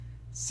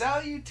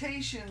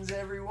Salutations,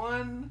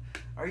 everyone!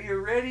 Are you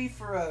ready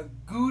for a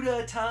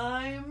Gouda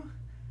time?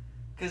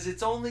 Because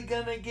it's only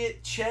gonna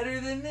get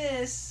cheddar than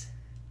this.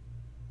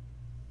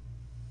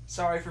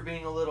 Sorry for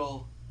being a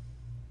little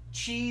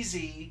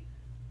cheesy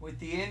with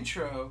the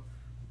intro,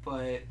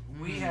 but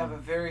we have a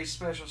very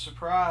special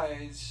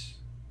surprise.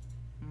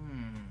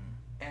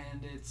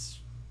 And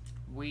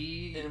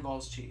it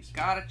involves cheese.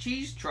 Got a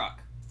cheese truck.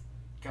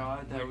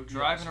 God, that we're would be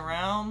driving awesome.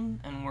 around,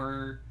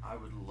 and I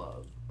would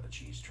love a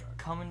cheese truck.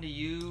 coming to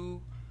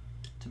you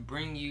to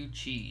bring you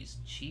cheese.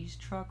 Cheese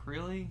truck,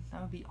 really?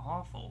 That would be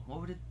awful.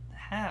 What would it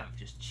have?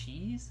 Just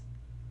cheese?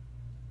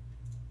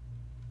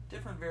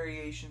 Different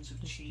variations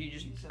of cheese. You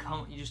just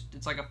come.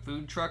 It's like a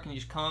food truck, and you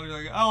just come up and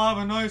you're like, I'll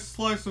have a nice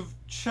slice of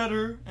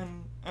cheddar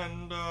and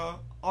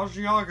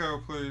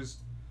Asiago, please.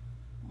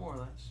 More or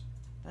less.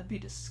 That'd be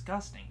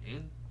disgusting,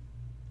 dude.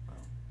 Well,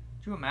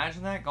 Could you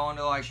imagine that going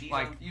to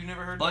you've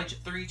never heard bunch- of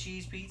 3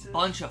 cheese pizzas?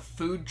 bunch of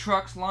food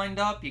trucks lined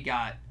up? You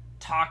got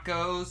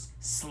tacos,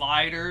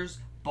 sliders,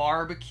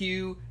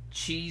 barbecue,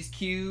 cheese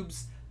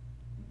cubes,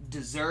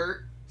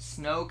 dessert,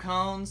 snow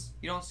cones.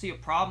 You don't see a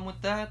problem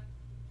with that?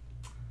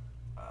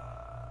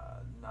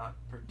 Not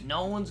particularly.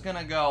 No one's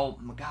gonna go,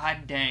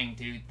 God dang,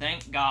 dude,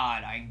 thank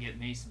God I can get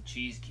me some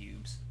cheese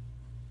cubes.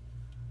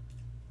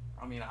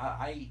 I mean,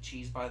 I eat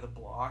cheese by the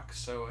block,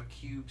 so a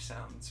cube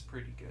sounds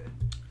pretty good.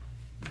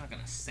 I'm not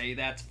gonna say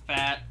that's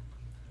fat.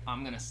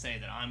 I'm gonna say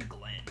that I'm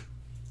Glenn.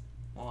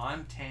 Well,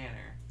 I'm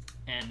Tanner.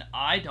 And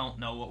I don't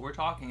know what we're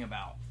talking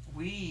about.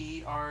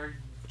 We are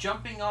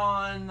jumping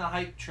on the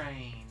hype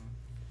train.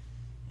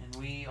 And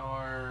we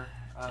are...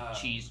 It's a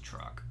cheese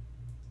truck.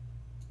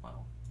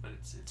 Well, but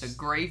it's... It's a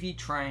gravy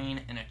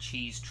train and a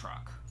cheese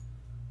truck.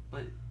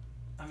 But,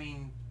 I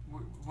mean,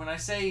 when I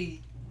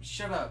say...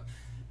 Shut up.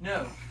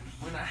 No.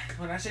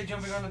 When I say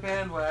jumping on the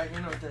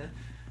bandwagon or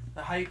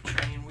the hype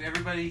train,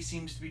 everybody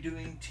seems to be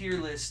doing tier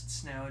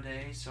lists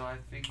nowadays, so I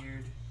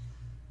figured,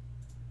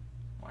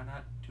 why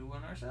not do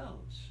one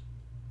ourselves?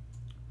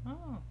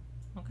 Oh,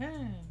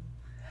 okay.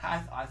 I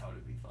thought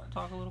it'd be fun.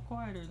 Talk a little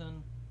quieter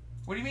then.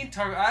 What do you mean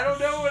target? I don't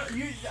know what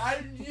you.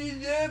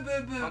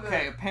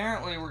 Okay,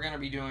 apparently we're gonna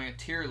be doing a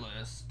tier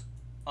list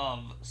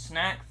of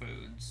snack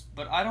foods,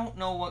 but I don't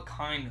know what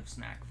kind of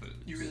snack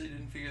foods. You really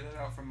didn't figure that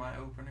out from my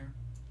opener.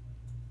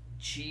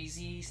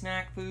 Cheesy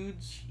snack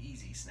foods?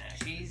 Cheesy snack.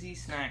 Cheesy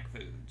snack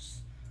foods.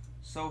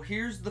 So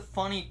here's the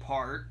funny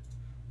part.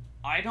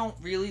 I don't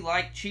really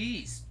like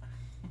cheese.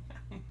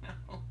 No,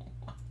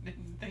 I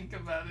didn't think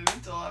about it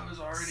until I was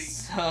already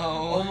So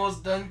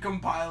almost done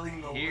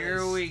compiling the list.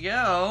 here we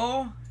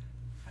go.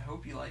 I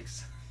hope you like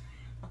some.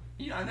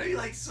 Yeah, I know you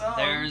like some.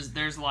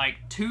 There's like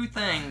 2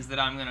 things that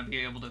I'm gonna be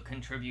able to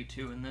contribute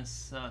to in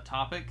this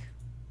topic.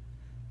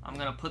 I'm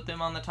gonna put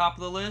them on the top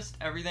of the list.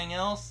 Everything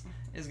else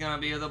is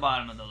gonna be at the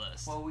bottom of the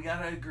list. Well, we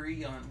gotta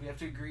agree on. We have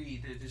to agree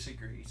to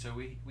disagree. So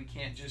we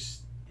can't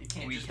just. It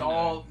can't We just can,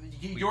 all.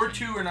 we Your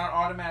can. 2 are not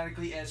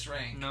automatically S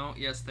rank. No,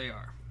 yes they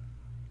are.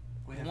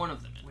 One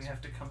of them is. We have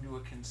to come to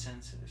a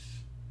consensus.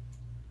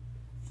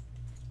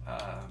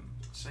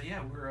 So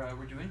yeah,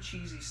 we're doing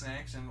cheesy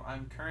snacks, and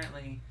I'm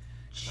currently.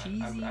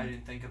 Cheesy I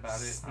didn't think about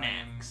it.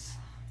 snacks.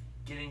 I'm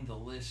getting the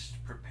list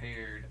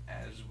prepared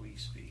as we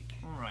speak.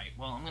 Alright,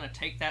 well I'm gonna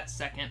take that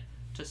second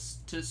to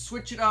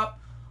switch it up.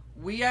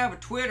 We have a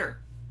Twitter.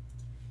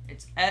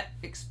 It's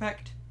at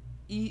ExpectENTMT.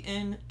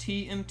 A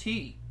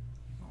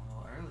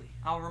little early.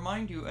 I'll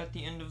remind you at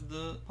the end of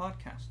the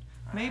podcast.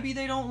 Maybe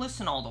they don't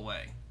listen all the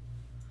way.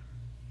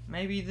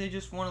 Maybe they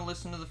just want to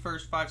listen to the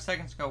first 5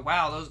 seconds and go,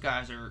 wow, those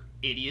guys are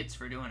idiots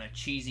for doing a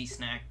cheesy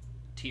snack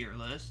tier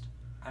list.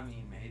 I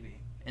mean, maybe.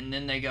 And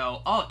then they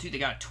go, oh, dude, they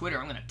got a Twitter.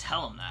 I'm going to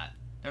tell them that.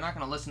 They're not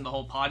going to listen to the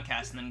whole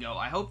podcast and then go,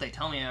 I hope they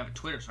tell me I have a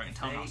Twitter so I can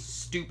tell them how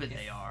stupid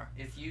they are.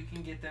 If you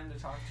can get them to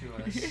talk to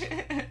us,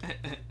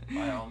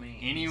 by all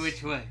means. Any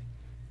which way.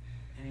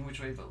 Any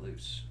which way but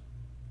loose.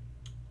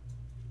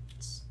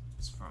 It's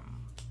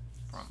from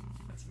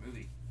That's a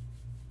movie.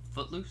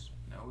 Footloose?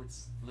 No,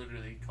 it's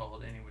literally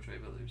called Any Which Way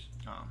But Loose.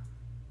 Oh.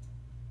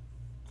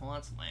 Well,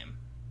 that's lame.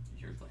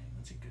 You're lame.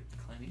 That's a good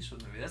Clint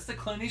Eastwood movie. That's the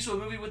Clint Eastwood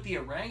movie with the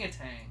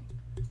orangutan.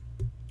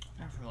 I've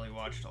never really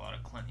watched a lot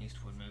of Clint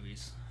Eastwood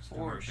movies.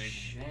 For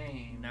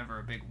shame. Never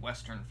a big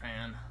Western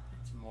fan.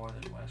 It's more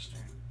than Western.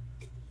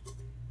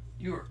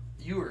 You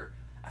were.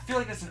 I feel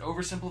like that's an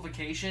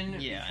oversimplification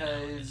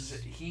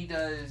because he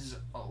does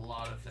a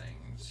lot of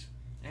things.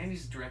 And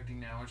he's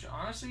directing now, which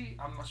honestly,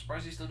 I'm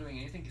surprised he's still doing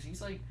anything because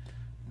he's like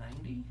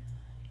 90?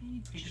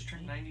 He just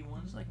turned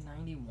 91? He's like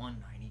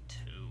 91, 92.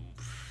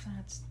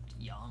 That's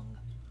young.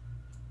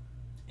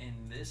 In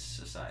this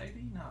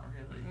society? Not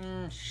really.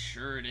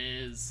 Sure it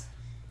is.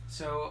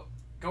 So,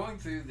 going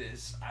through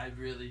this, I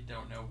really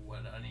don't know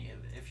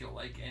if you'll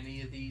like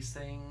any of these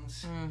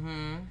things.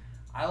 Mm-hmm.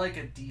 I like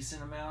a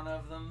decent amount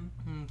of them.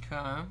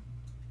 Okay.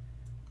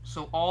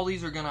 So all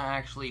these are gonna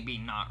actually be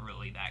not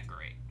really that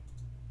great.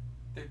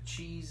 They're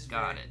cheese.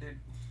 Got it. They're...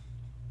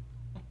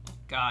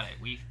 Got it.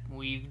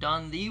 We've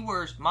done the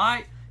worst.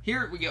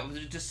 Here we go.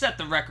 To set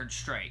the record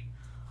straight,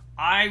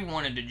 I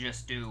wanted to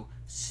just do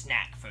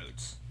snack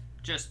foods.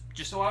 Just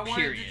So I wanted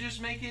period. to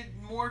just make it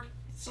more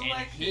selective.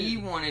 And he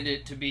wanted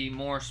it to be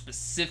more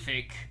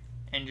specific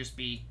and just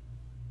be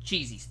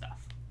cheesy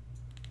stuff.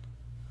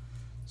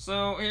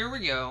 So here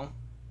we go.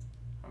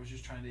 I was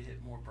just trying to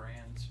hit more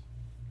brands.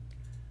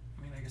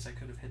 I mean, I guess I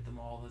could have hit them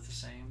all at the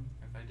same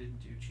if I didn't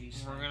do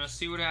cheese. We're gonna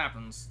see what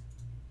happens.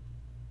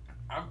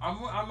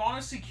 I'm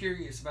honestly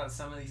curious about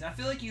some of these. I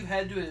feel like you've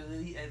had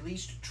to at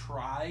least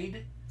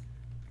tried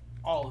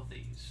all of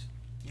these.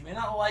 You may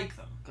not like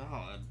them,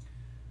 God,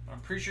 but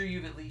I'm pretty sure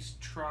you've at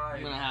least tried.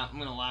 I'm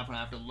gonna laugh when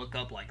I have to look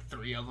up like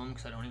 3 of them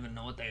because I don't even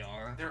know what they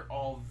are. They're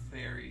all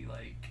very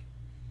like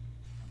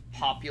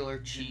Popular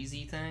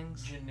cheesy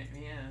things.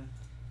 yeah.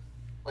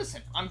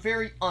 Listen, I'm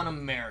very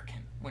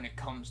un-American when it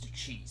comes to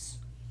cheese.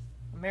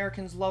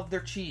 Americans love their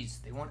cheese.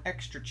 They want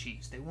extra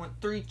cheese. They want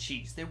 3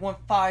 cheese. They want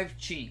 5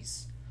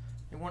 cheese.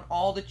 They want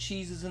all the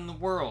cheeses in the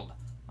world.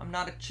 I'm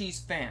not a cheese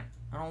fan.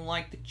 I don't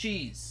like the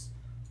cheese.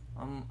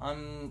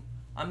 I'm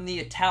the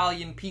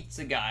Italian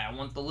pizza guy. I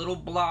want the little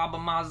blob of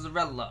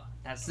mozzarella.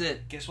 That's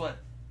it. Guess what?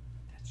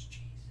 That's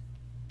cheese.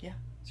 Yeah.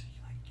 So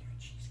you're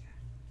a cheese guy.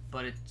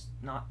 But it's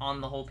not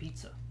on the whole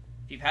pizza.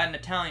 If you've had an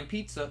Italian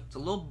pizza, it's a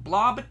little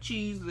blob of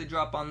cheese they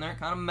drop on there. It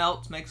kind of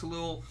melts, makes a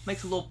little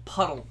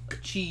puddle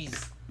of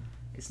cheese.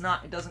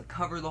 It doesn't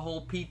cover the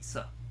whole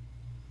pizza.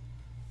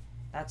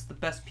 That's the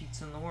best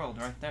pizza in the world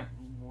right there.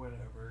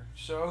 Whatever.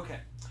 So, okay.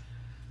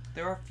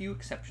 There are a few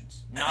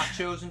exceptions.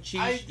 Nachos and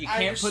cheese. You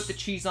can't put the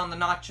cheese on the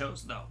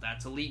nachos, though.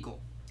 That's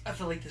illegal. I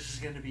feel like this is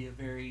going to be a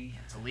very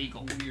It's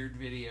illegal. weird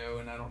video,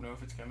 and I don't know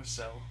if it's going to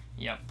sell.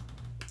 Yep.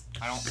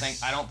 I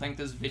don't think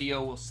this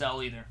video will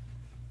sell either.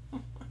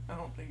 I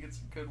don't think it's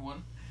a good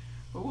one.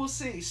 But we'll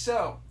see.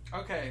 So,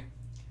 okay.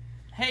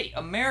 Hey,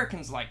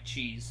 Americans like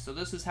cheese, so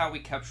this is how we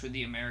capture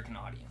the American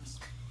audience.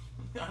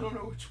 I don't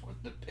know which one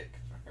to pick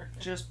first.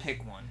 Just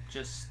pick one.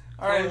 Just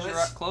All right,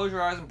 close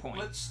your eyes and point.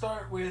 Let's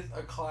start with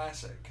a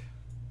classic.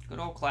 Good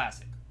old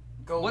classic.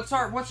 Goldfish.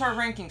 What's our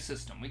ranking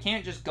system? We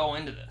can't just go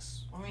into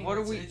this. I mean,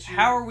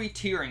 How are we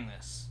tiering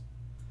this?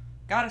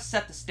 Gotta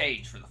set the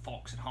stage for the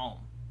folks at home.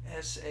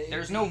 S-A-B-C-D-E-F.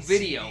 There's no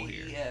video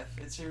here.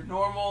 It's your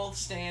normal,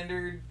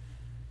 standard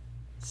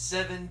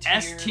 7-tier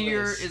S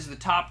tier list. is the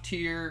top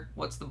tier.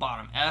 What's the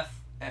bottom?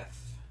 F?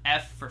 F.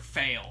 F for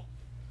fail.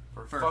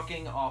 For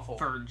fucking awful.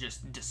 For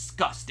just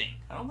disgusting.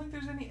 I don't think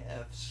there's any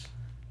Fs.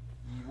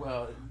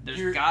 Well,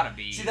 There's gotta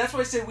be. See, that's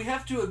why I say we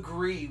have to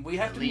agree. We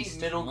have At to meet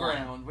least middle one.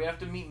 ground. We have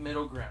to meet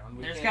middle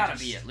ground. There's gotta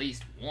be at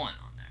least one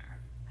on there.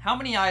 How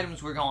many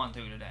items we're going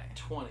through today?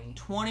 20.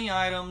 20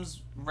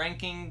 items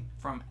ranking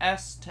from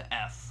S to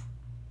F.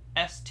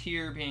 S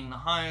tier being the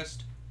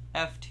highest,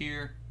 F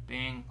tier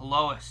being the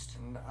lowest.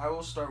 And I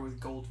will start with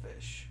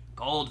goldfish.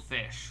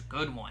 Goldfish,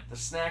 good one. The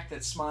snack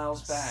that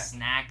smiles back.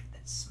 Snack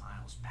that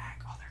smiles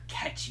back. Oh, they're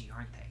catchy,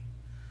 aren't they?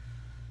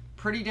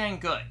 Pretty dang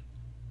good.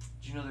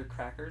 Do you know they're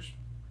crackers?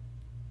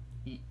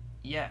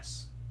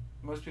 Yes.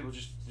 Most people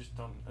just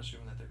don't assume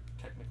that they're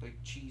technically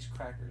cheese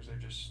crackers. They're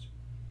just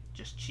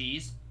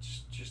cheese.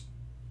 Just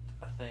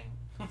a thing.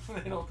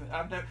 They don't.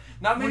 Not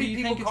What many do you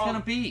people think it's call.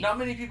 gonna be? Not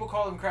many people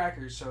call them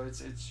crackers, so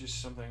it's just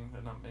something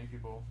that not many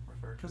people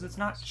refer to. Because it's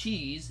them not as.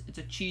 cheese. It's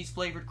a cheese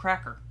flavored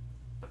cracker.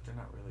 But they're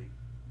not really.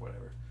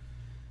 Whatever.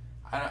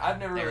 I've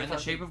never. They're really in the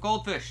thought shape of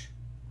goldfish.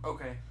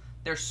 Okay.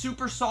 They're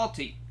super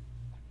salty.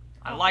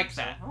 I don't like think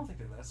so. that. I don't think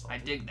they're that salty. I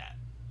dig that.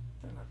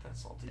 They're not that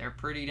salty. They're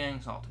pretty dang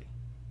salty.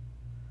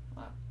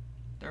 Wow.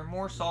 They're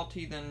more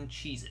salty than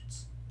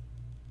Cheez-Its.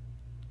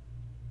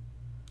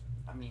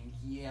 I mean,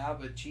 yeah,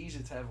 but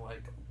Cheez-Its have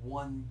like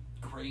 1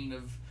 grain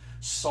of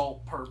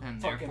salt per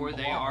And fucking therefore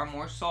they block. are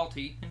more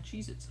salty than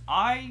Cheez-Its.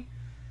 I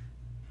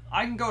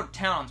can go to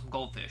town on some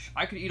goldfish.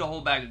 I could eat a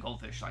whole bag of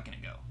goldfish like in a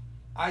go.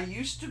 I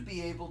used to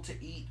be able to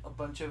eat a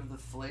bunch of the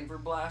flavor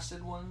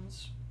blasted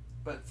ones,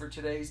 but for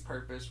today's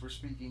purpose, we're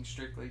speaking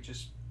strictly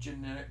just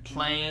generic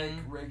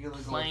regular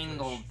Plain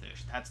goldfish.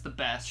 goldfish. That's the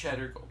best.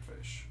 Cheddar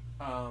goldfish.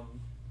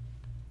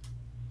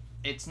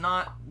 It's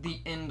not the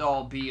end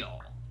all be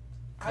all.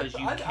 Because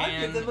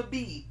I'd give them a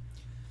B.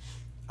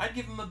 I'd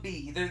give them a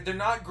B. They're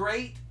not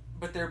great,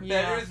 but they're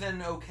better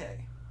than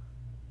okay.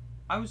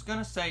 I was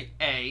gonna say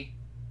A,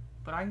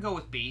 but I can go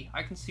with B.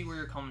 I can see where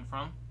you're coming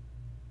from.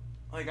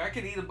 Like, I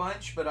could eat a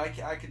bunch, but I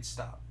could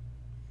stop.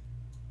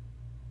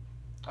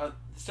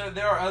 So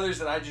there are others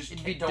that I just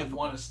It'd be don't difficult.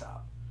 want to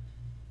stop.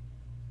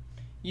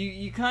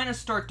 You kind of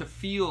start to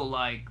feel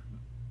like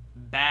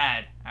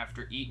bad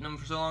after eating them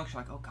for so long.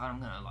 You're like, oh god, I'm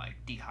gonna like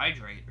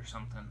dehydrate or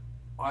something.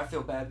 Well, I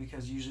feel bad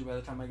because usually by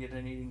the time I get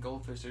done eating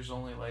goldfish, there's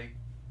only like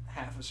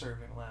half a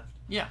serving left.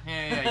 Yeah.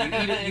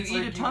 You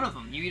eat a ton of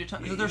them. You eat a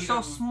ton because they're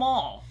so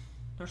small.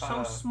 They're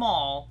so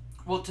small.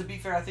 Well, to be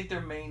fair, I think they're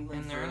mainly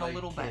And they're for in a like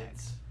little bag.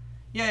 kids.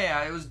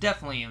 Yeah. It was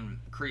definitely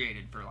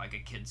created for like a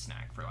kid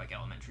snack for like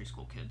elementary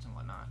school kids and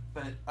whatnot.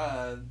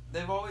 But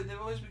they've always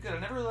been good. I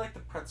never really liked the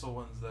pretzel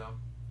ones though.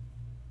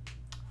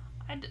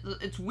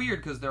 It's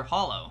weird because they're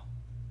hollow,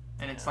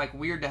 and it's like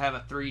weird to have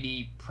a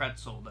 3D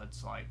pretzel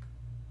that's like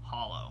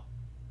hollow.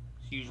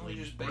 It's usually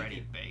just just bake ready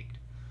it. baked.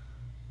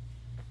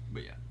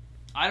 But yeah.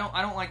 I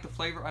don't like the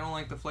flavor. I don't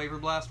like the Flavor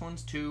Blast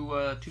ones.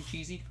 Too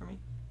cheesy for me.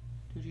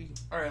 Too cheesy.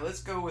 All right,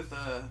 let's go with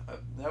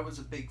that was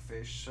a big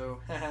fish. So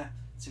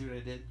see what I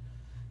did.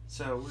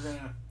 So we're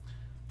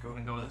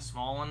gonna go with a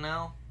small one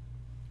now.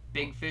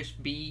 Big Fish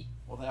B.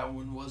 Well, that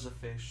one was a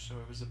fish, so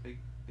it was a big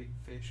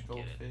fish,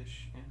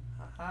 goldfish.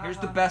 Yeah. Here's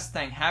the best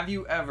thing. Have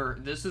you ever?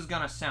 This is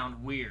gonna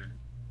sound weird,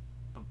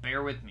 but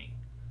bear with me.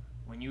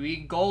 When you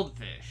eat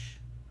goldfish,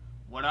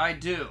 what I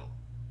do,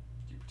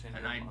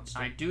 and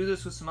I do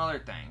this with some other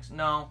things.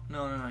 No, you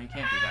can't do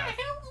that.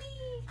 Help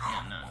me!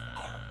 No.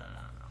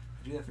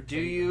 Do that for Do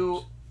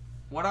you?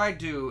 What I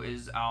do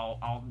is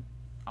I'll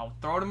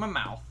throw it in my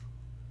mouth,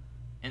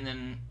 and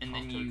then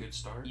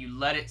you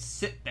let it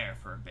sit there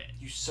for a bit.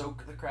 You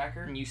soak the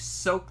cracker. And you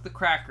soak the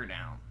cracker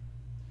down.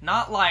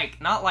 Not like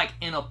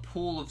in a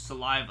pool of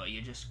saliva.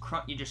 You just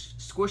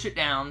squish it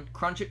down,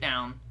 crunch it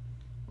down,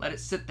 let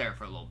it sit there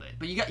for a little bit.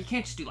 But you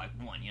can't just do like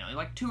one.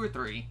 Like two or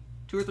three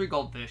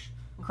goldfish.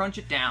 Crunch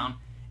it down,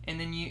 and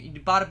then you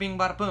bada bing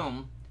bada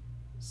boom.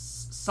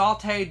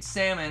 Sautéed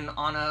salmon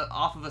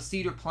off of a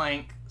cedar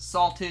plank,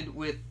 salted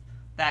with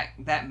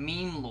that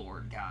meme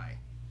lord guy.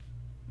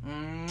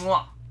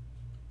 Mwah.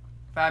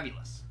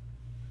 Fabulous.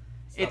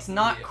 It's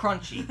not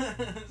crunchy.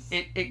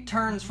 It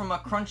turns from a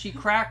crunchy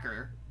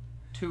cracker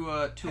to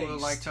a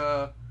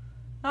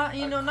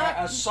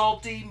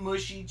salty,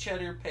 mushy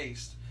cheddar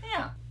paste.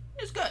 Yeah,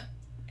 it's good.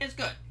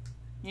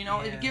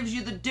 It gives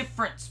you the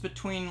difference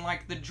between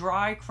like the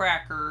dry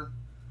cracker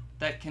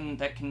that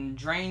can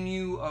drain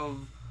you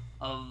of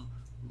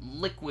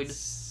liquid.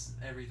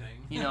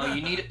 Everything.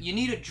 You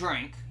need a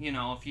drink.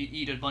 If you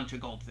eat a bunch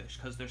of goldfish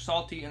because they're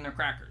salty and they're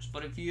crackers.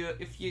 But if you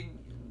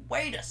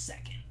wait a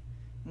second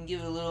and give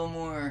it a little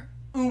more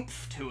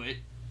oomph to it,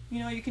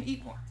 you can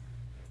eat more.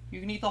 You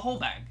can eat the whole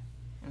bag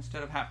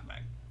instead of half a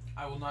bag.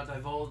 I will not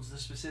divulge the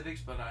specifics,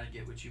 but I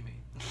get what you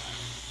mean.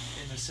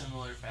 In a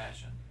similar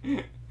fashion.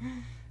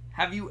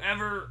 Have you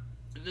ever...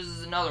 This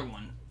is another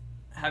one.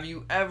 Have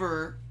you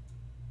ever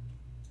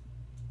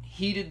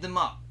heated them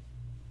up?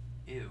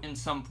 Ew. In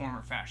some form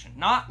or fashion?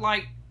 Not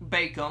like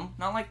bake them,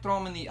 not like throw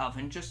them in the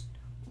oven, just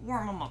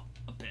warm them up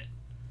a bit.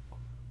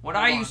 What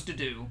I used to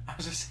do... I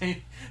was just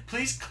saying,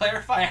 please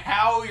clarify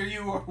how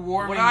you are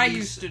warming What I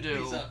used to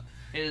do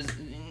is,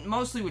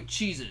 mostly with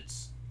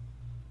Cheez-Its,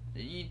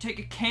 you take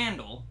a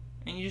candle...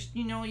 And you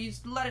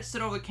just let it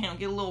sit over the candle,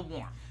 get a little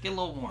warm.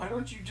 Why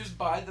don't you just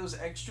buy those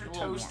extra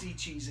toasty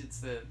Cheez-Its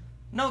then?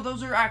 No,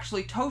 those are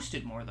actually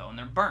toasted more though, and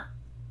they're burnt.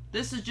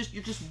 This is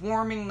you're just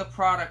warming the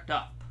product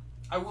up.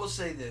 I will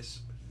say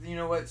this. You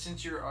know what?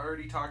 Since you're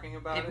already talking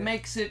about it,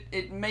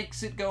 it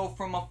makes it go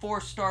from a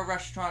 4-star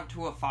restaurant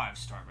to a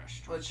 5-star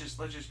restaurant.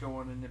 Let's just go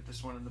on and nip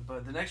this one in the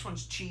bud. The next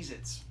one's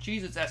Cheez-Its.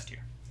 Cheez-Its S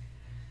tier.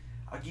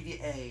 I'll give you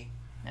A.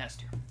 S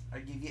tier. I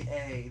give you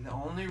A. The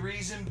only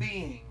reason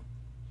being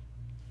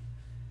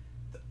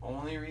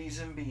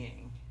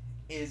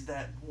is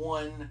that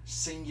one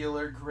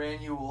singular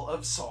granule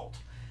of salt.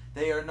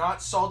 They are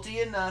not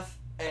salty enough,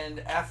 and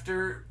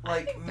after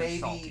like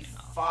maybe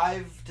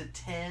 5 to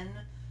 10,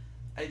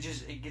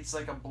 it gets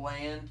like a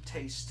bland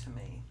taste to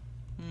me.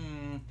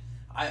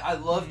 I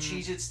love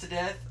Cheez-Its to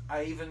death.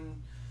 I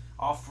even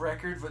off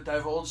record would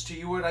divulge to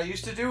you what I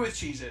used to do with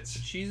Cheez-Its.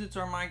 Cheez-Its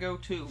are my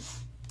go-to.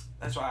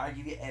 That's why I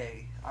give you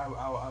A.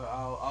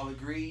 I'll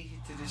agree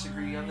to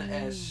disagree on the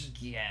S.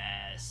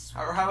 Yes.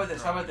 Or how about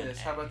this?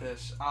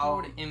 I'll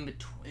put it in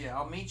between. Yeah,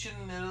 I'll meet you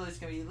in the middle. It's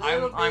gonna be a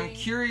little bit. I'm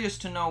curious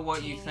to know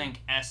what you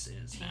think S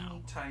is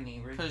now.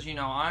 Tiny. Because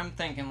I'm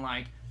thinking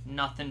like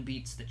nothing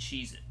beats the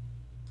Cheez-It.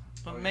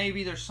 But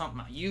maybe there's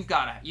something. You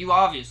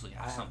obviously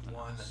have something. I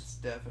have one that's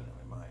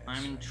definitely my S.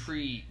 I'm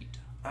intrigued.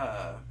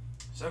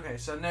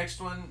 So next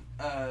one.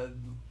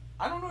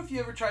 I don't know if you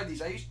ever tried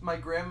these. My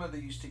grandmother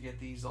used to get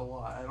these a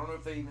lot. I don't know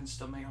if they even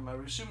still make them. I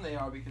would assume they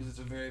are because it's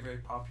a very, very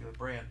popular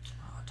brand.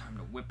 Time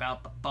to whip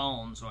out the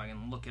phone so I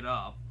can look it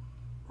up.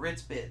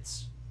 Ritz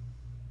Bits.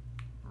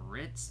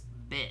 Ritz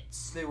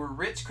Bits. They were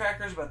Ritz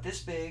crackers about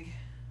this big.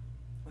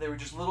 They were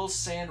just little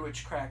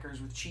sandwich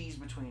crackers with cheese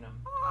between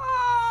them.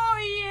 Oh,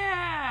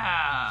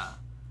 yeah.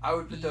 I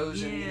would put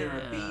those in either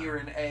a B or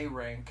an A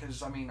rank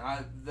because,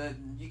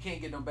 you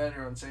can't get no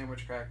better on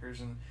sandwich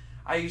crackers. And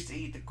I used to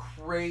eat the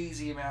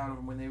crazy amount of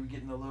them when they would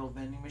get in the little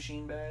vending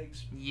machine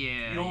bags.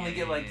 Yeah. You'd only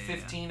get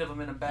 15 of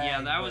them in a bag.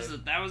 Yeah,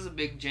 that was a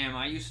big jam.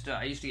 I used to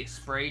get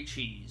spray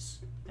cheese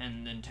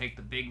and then take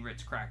the big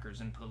Ritz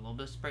crackers and put a little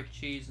bit of spray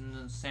cheese and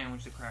then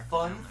sandwich the crackers.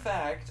 Fun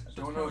fact, I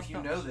don't know if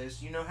you know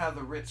this. You know how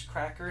the Ritz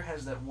cracker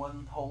has that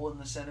one hole in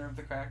the center of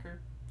the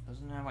cracker?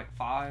 Doesn't it have like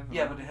 5?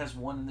 Yeah, but it has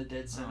one in the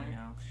dead center. Oh,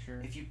 yeah,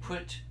 sure. If you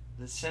put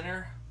the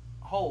center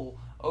hole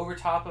over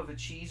top of a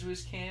Cheez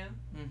Whiz can,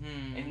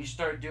 and you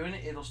start doing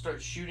it, it'll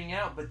start shooting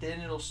out, but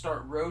then it'll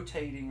start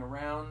rotating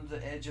around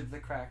the edge of the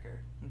cracker.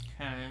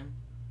 Okay.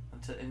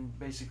 And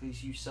basically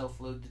you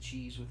self-load the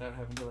cheese without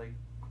having to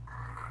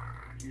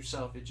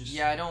yourself. It just...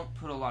 Yeah, I don't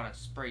put a lot of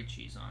spray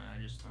cheese on it.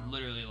 I just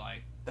literally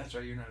That's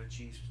right, you're not a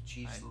cheese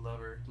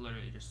lover.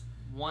 Literally just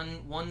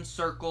one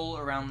circle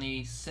around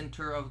the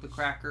center of the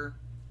cracker.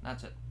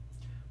 That's it.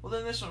 Well,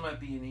 then this one might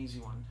be an easy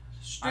one.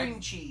 String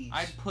cheese.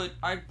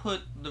 I'd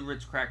put the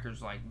Ritz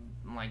crackers like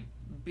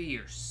B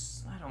or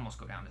C. I'd almost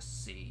go down to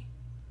C.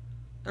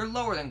 They're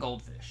lower than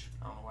Goldfish.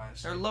 I don't know why I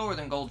skipped. They're lower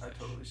than Goldfish.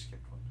 I totally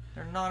skipped one.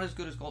 They're not as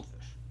good as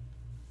Goldfish.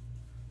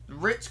 The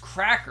Ritz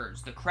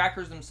crackers, the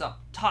crackers themselves,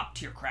 top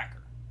tier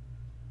cracker.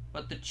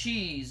 But the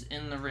cheese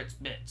in the Ritz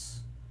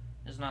bits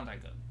is not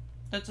that good.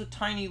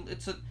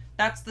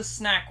 That's the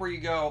snack where you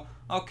go,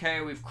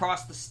 okay, we've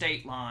crossed the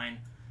state line.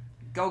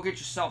 Go get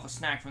yourself a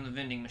snack from the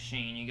vending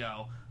machine. You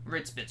go,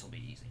 Ritz bits will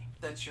be easy.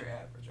 That's your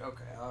average.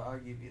 Okay, I'll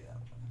give you that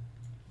one.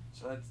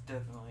 So that's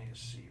definitely a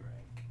C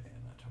rank,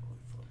 and I totally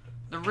flipped it.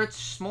 The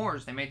Ritz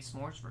s'mores, they made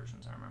s'mores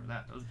versions. I remember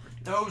that. Those were pretty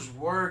good. Those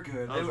were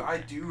good. I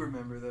were do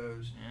remember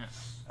those.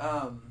 Yes.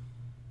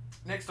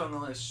 Next on the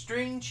list,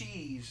 string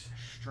cheese.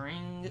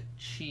 String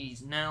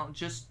cheese. Now,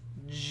 just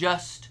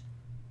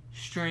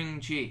string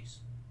cheese.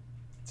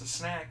 It's a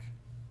snack.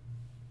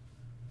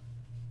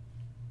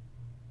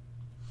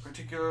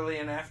 Particularly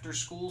an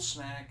after-school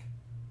snack.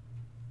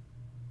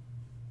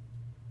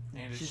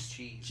 And it's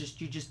cheese.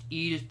 You just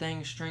eat a thing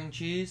of string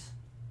cheese?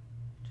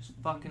 Just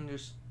fucking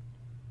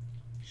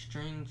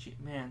string cheese.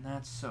 Man,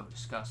 that's so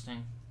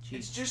disgusting. Cheese.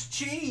 It's just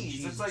cheese.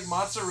 Jesus It's like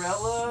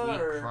mozzarella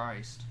sweet or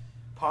Christ.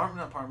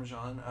 not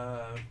Parmesan.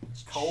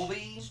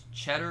 Colby. It's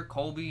cheddar,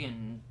 Colby,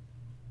 and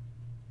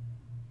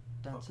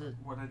that's it.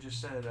 What I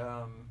just said.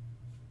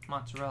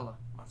 Mozzarella.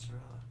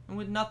 Mozzarella. And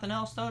with nothing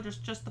else though,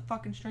 just the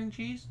fucking string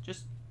cheese.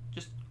 Just.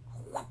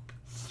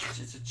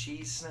 It's a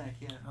cheese snack.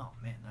 Yeah. Oh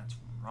man, that's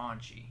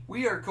raunchy.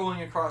 We are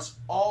going across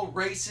all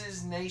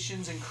races,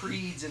 nations, and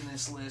creeds in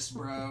this list,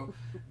 bro.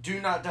 Do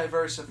not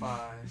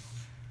diversify.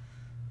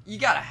 You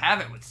gotta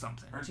have it with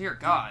something. Dear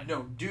God.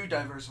 No, do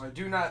diversify.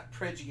 Do not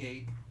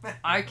pregiate.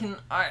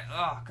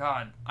 Oh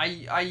God.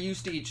 I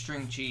used to eat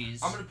string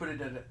cheese. I'm gonna put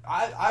it at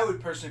I would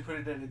personally put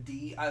it at a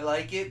D. I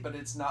like it, but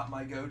it's not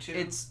my go-to.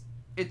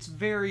 It's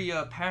very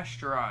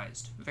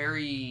pasteurized,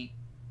 very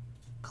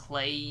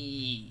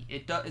clay.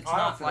 It's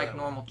not like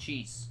normal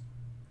cheese.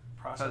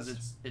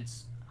 Because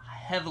it's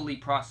heavily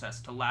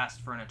processed to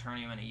last for an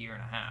eternity and a year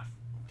and a half.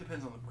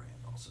 Depends on the brand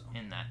also.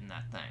 In that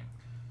thing.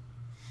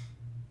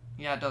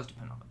 Yeah, it does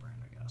depend on the brand,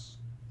 I guess.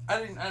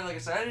 Like I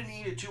said, I didn't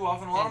eat it too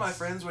often. A lot of my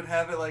friends would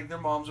have it, like their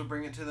moms would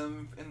bring it to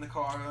them in the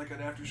car, like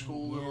an after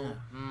school little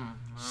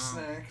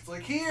snack. It's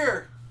like,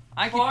 here,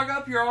 clog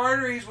up your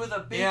arteries with a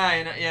big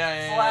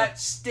flat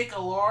stick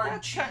of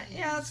lard cheese.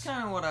 That's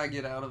kind of what I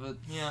get out of it.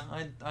 Yeah,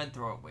 I'd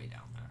throw it way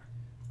down there.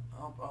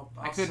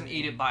 I couldn't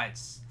eat it by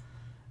its.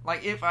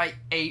 Like if I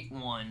ate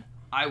one,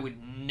 I would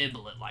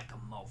nibble it like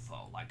a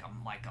mofo, like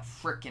a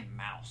frickin'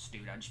 mouse,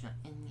 dude. I'd just be like,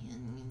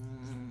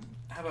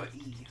 how about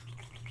E?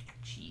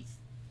 Cheese.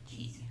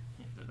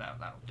 Yeah,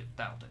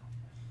 that'll do.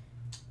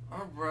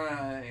 All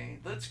right,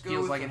 let's go.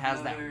 Feels with like it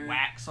has another... that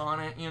wax on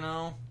it, you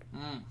know.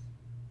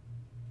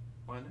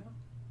 Why now?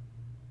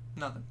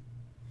 Nothing.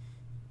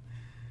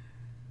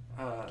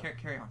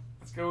 Carry on.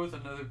 Let's go with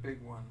another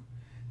big one.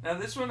 Now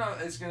this one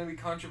is going to be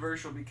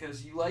controversial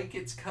because you like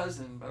its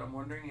cousin, but I'm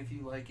wondering if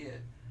you like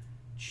it.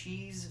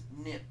 Cheese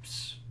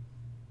Nips.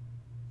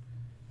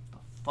 The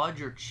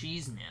fudge or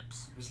cheese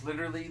nips? It was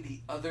literally the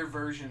other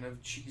version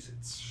of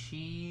Cheez-Its.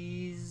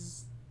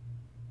 Cheese...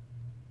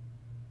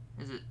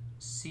 Is it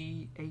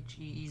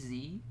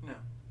Cheez? No.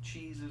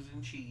 Cheese is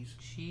in cheese.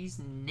 Cheese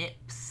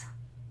Nips.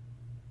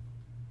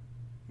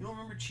 You don't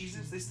remember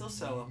Cheez-Its? They still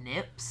sell them.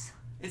 Nips?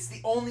 It's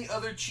the only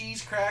other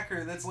cheese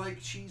cracker that's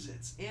like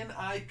Cheez-Its.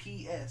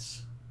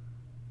 Nips.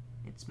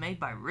 It's made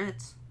by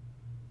Ritz.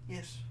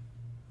 Yes.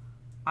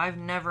 I've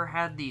never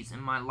had these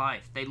in my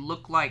life. They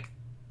look like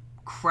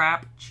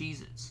crap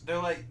Cheez-Its. They're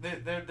like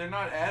they're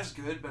not as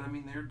good, but I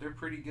mean they're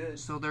pretty good.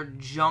 So they're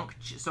junk.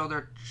 So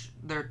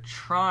they're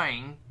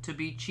trying to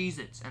be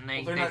Cheez-Its, and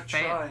they they're they not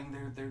fail.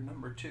 trying. They're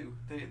number 2.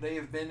 They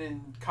have been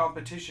in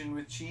competition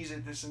with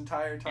Cheez-It this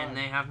entire time, and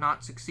they have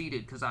not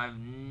succeeded because I've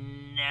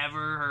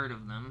never heard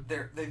of them.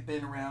 They've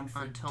been around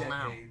for until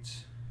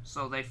decades. Now.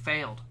 So they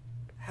failed.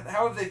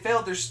 How have they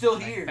failed? They're still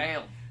here. They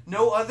failed.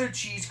 No other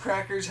cheese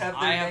crackers have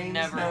their names I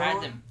have never known.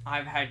 had them.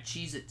 I've had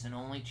Cheez-Its and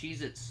only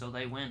Cheez-Its, so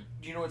they win.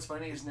 Do you know what's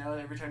funny is now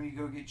every time you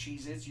go get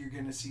Cheez-Its, you're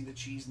going to see the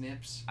Cheese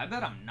Nips. I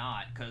bet I'm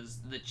not, because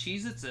the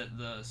Cheez-Its at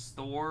the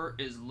store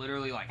is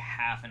literally like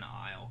half an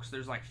aisle, because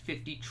there's like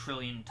 50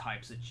 trillion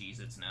types of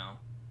Cheez-Its now.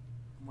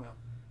 Well,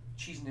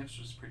 Cheese Nips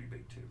was pretty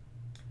big too.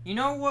 You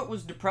know what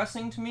was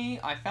depressing to me?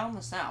 I found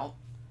this out.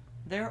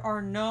 There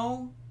are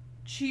no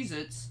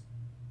Cheez-Its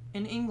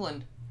in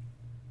England.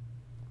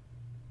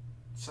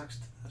 Sucks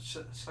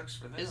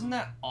for them. Isn't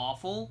that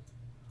awful?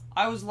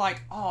 I was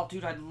like, oh,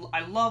 dude,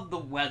 I love the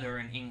weather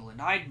in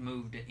England. I'd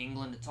move to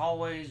England. It's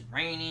always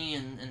rainy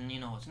and you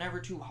know, it's never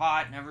too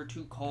hot, never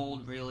too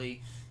cold,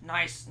 really.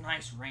 Nice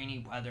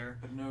rainy weather.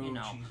 But no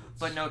Cheez-Its.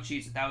 But no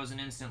Cheez-Its. That was an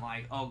instant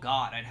like, oh,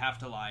 God, I'd have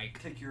to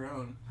like... Take your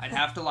own. I'd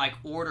have to like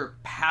order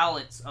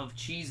pallets of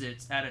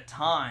Cheez-Its at a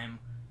time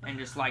and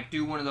just like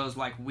do one of those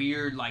like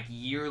weird like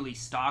yearly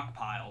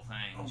stockpile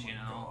things, you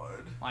know?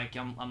 God. Like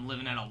I'm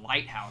living at a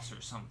lighthouse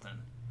or something.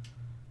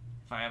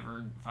 If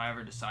I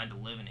ever decide to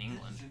live in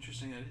England. It's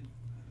interesting.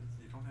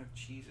 They don't don't have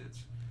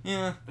Cheez-Its.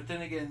 Yeah. But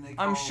then again, they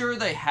I'm sure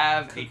they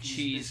have a cookies,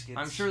 cheese. biscuits.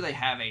 I'm sure they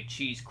have a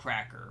cheese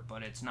cracker,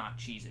 but it's not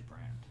Cheez-It brand.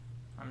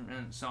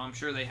 So I'm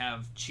sure they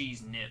have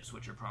cheese nips,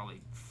 which are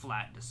probably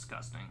flat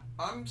disgusting.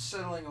 I'm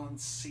settling on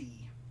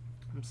C.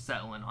 I'm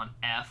settling on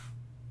F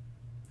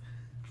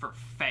for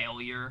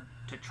failure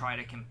to try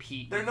to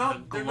compete They're with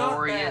not. the They're not bad.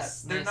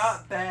 gloriousness. They're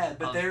not bad,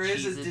 but of there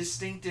is a Cheez-Its.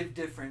 distinctive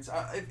difference.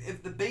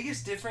 If the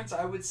biggest difference,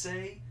 I would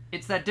say,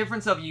 It's that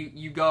difference of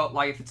you go,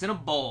 like, if it's in a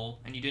bowl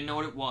and you didn't know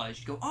what it was,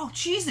 you go, oh,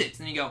 Cheez-Its!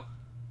 And you go,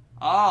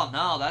 oh,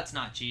 no, that's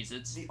not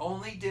Cheez-Its. the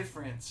only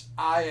difference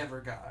I ever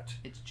got.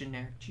 It's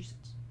generic Cheez-Its.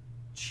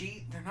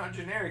 They're not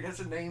generic. That's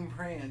a name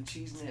brand.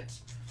 Cheese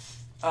Nips.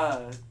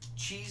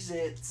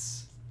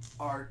 Cheez-Its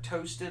are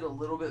toasted a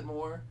little bit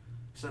more,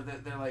 so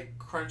that they're like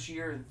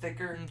crunchier and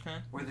thicker. Okay.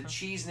 Where the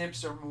Cheese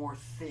Nips are more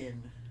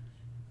thin.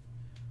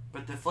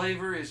 But the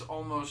flavor is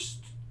almost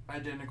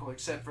identical,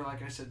 except for,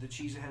 like I said, the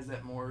cheese has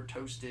that more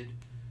toasted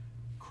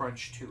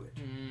crunch to it.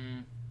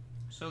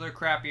 So they're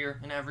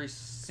crappier in every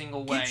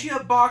single way. Get you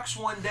a box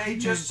one day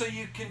just so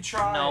you can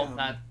try No,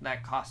 them.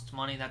 that costs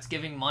money. That's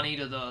giving money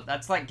to the.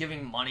 That's like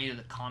giving money to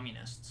the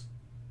communists.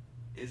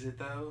 Is it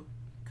though?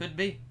 Could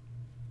be.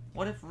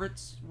 What if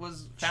Ritz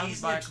was founded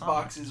Cheez by a Nips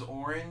communist? box is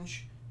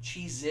orange.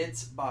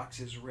 Cheez-Its box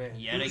is red.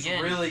 Yet Who's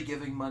again, really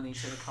giving money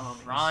to the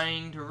communists?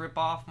 Trying to rip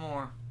off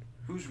more.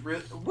 Who's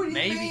what do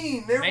Maybe- you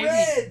mean? They're maybe,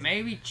 red.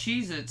 Maybe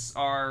Cheez-Its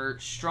are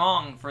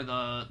strong for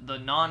the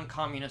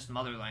non-communist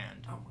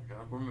motherland. Oh my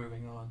god, we're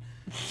moving on.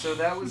 So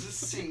that was a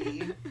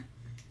C.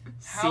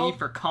 C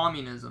for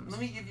communism. Let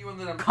me give you one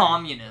that I'm.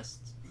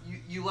 Communists.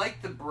 You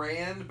like the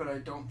brand, but I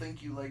don't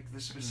think you like the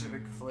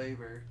specific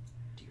flavor.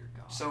 Dear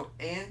God. So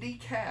Andy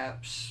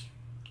Caps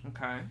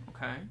Okay.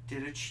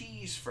 did a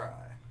cheese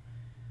fry.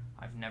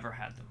 I've never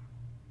had them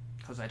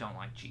because I don't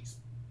like cheese.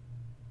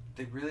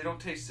 They really don't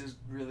taste as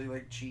really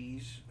like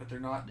cheese, but they're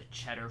not. The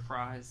cheddar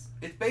fries.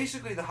 It's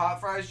basically the hot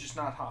fries, just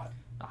not hot.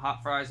 The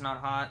hot fries not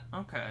hot.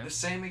 Okay. The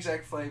same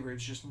exact flavor,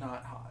 it's just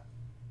not hot.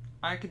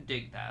 I could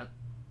dig that.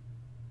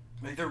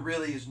 Like there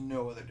really is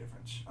no other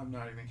difference. I'm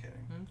not even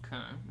kidding.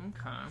 Okay.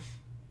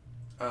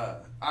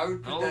 I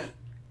would put that.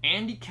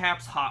 Andy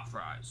Cap's hot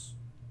fries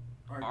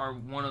Alright. are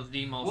one of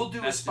the most We'll do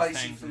a bestest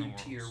spicy things in the food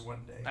world. tier one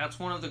day. That's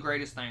one of the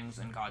greatest things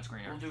in God's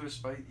green We'll earth. do a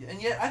spicy,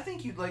 and yet I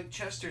think you'd like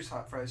Chester's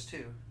hot fries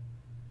too.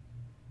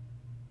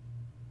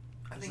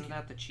 Isn't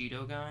that the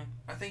Cheeto guy?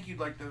 I think you'd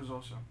like those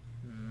also.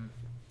 Mm.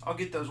 I'll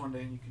get those one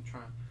day and you can try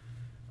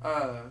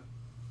them.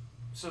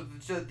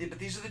 But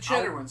these are the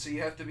cheddar ones, so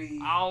you have to be.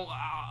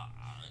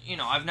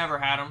 I've never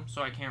had them,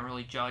 so I can't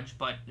really judge.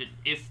 But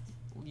if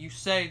you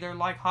say they're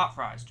like hot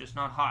fries, just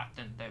not hot,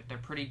 then they're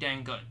pretty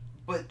dang good.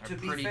 But They're to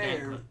be pretty fair,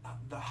 dang good.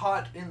 the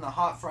hot in the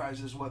hot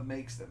fries is what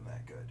makes them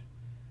that good.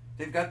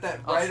 They've got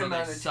that Oh, right so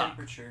amount they of suck.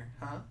 temperature,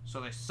 huh?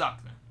 So they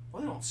suck then.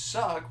 Well, they don't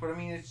suck, but I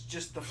mean, it's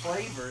just the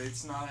flavor.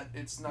 It's not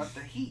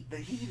the heat. The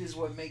heat is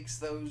what makes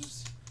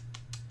those.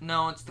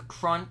 No, it's the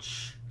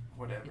crunch.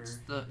 Whatever. It's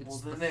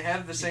then they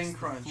have the same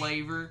crunch. The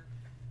flavor.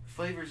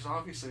 Flavor's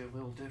obviously a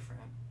little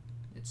different.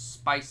 It's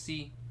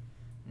spicy.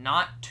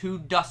 Not too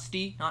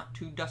dusty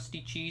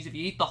cheese. If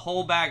you eat the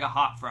whole bag of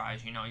hot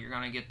fries, you're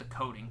gonna get the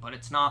coating, but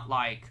it's not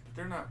like. But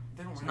they're not.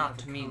 They don't. It's really not have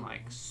to a me coating.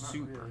 like Not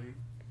super. really.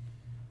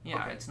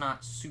 Yeah, Okay. it's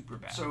not super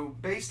bad. So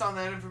based on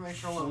that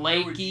information alone,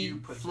 where would you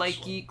put this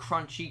Flaky,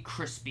 crunchy,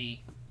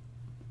 crispy.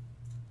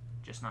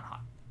 Just not hot.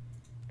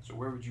 one? So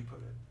where would you put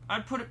it?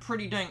 I'd put it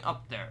pretty dang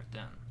up there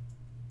then.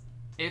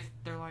 If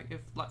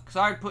because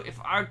I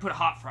would put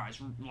hot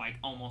fries like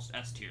almost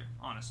S tier,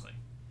 honestly.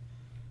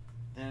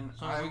 Then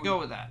So if we go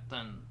with that,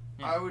 then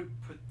yeah. I would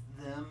put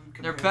them.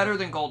 They're compared better to-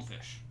 than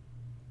Goldfish.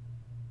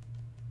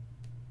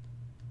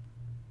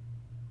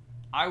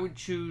 I would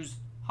choose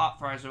hot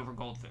fries over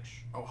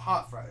Goldfish. Oh,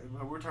 hot fries.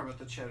 Well, we're talking about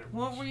the cheddar.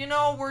 Well,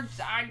 ones.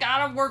 I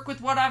gotta work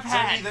with what I've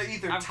had. So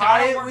either I've tie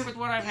gotta it work with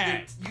what I've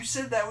had. You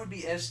said that would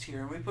be S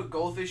tier, and we put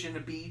Goldfish into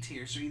B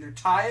tier. So either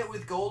tie it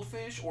with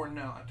Goldfish or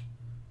not.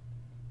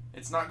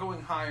 It's not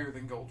going higher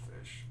than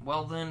Goldfish.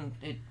 Well, then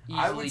it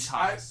I easily would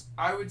ties.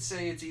 I would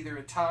say it's either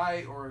a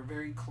tie or a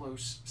very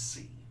close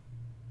C.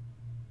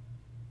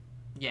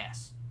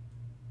 Yes.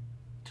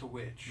 To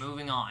which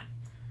Moving on.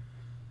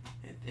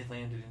 it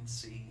landed in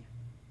C.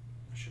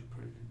 I should have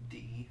put it in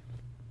D.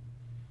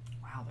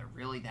 Wow, they're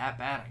really that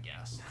bad, I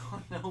guess.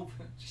 No,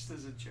 but just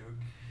as a joke.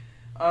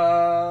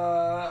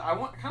 I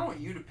kind of want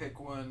you to pick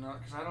one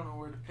because I don't know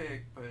where to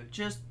pick, but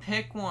Just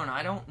pick one.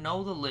 I don't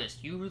know the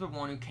list. You were the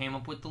one who came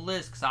up with the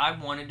list because I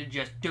wanted to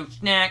just do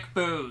snack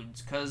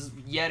foods. Because,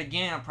 yet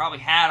again, I probably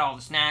had all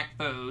the snack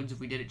foods if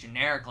we did it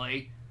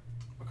generically.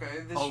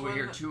 okay, this Over one,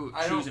 here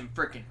I don't- choosing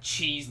frickin'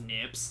 cheese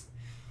nips.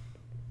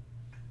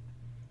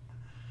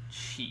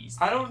 Cheese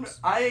I don't. nips.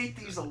 I ate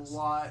these a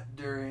lot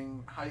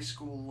during high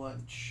school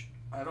lunch.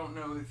 I don't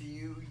know if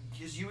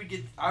because you would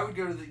get. I would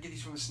go to get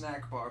these from the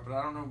snack bar, but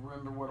I don't know.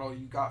 Remember what all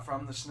you got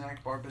from the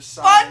snack bar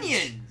besides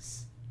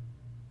Funyuns!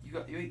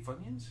 You ate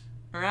Funyuns?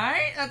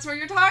 Right? That's what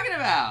you're talking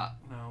about.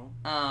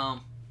 No.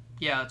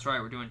 Yeah, that's right.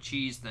 We're doing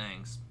cheese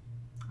things.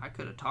 I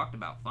could have talked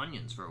about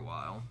Funyuns for a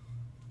while.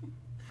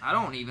 I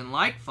don't even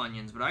like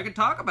Funyuns, but I could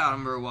talk about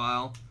them for a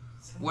while.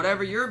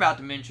 Whatever you're about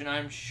to mention,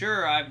 I'm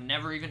sure I've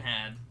never even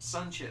had.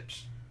 Sun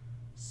Chips.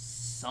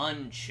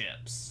 Sun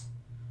Chips.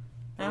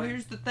 Now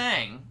here's the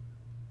thing.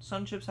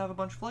 Sun Chips have a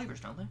bunch of flavors,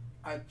 don't they?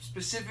 I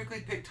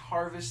specifically picked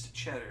Harvest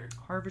Cheddar.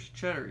 Harvest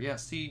Cheddar, yeah.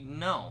 See,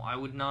 no, I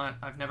would not.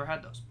 I've never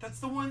had those. That's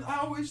the one I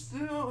always, the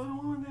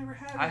one I never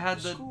had. I had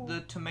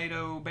the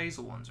tomato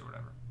basil ones or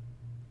whatever.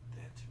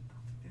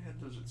 They had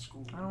those at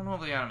school. I don't know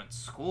if they had them at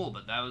school,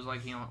 but that was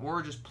like,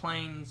 or just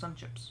plain Sun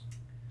Chips.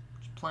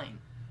 Just plain.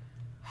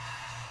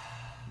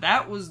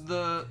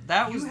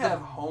 You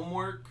have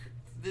homework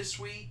this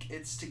week.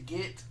 It's to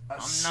get a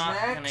I'm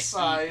snack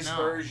size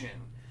version.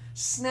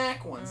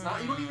 Snack ones.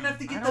 Not you don't even have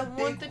to get the big ones.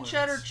 I don't want the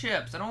cheddar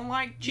chips. I don't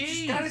like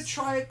cheese. You just gotta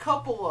try a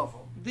couple of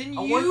them. Then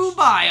you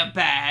buy a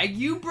bag.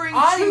 You bring two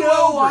over here.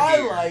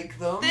 I like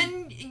them.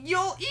 Then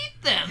you'll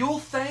eat them. You'll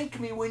thank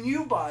me when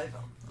you buy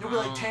them. You'll be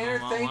like, Tanner,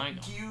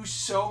 thank you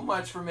so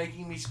much for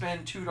making me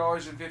spend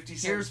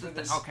 $2.50 for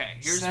this. Okay,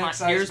 here's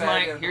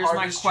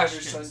my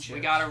questions. We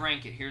gotta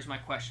rank it. Here's my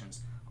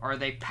questions. Are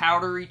they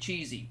powdery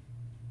cheesy?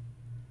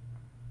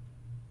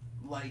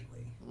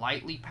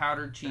 Lightly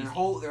powdered cheesy.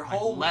 They're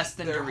whole less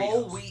than they're Doritos.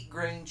 Whole wheat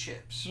grain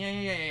chips.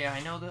 Yeah.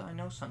 I know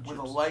Sun Chips. With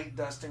a light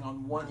dusting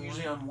on one,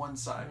 usually on one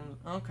side.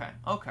 Okay.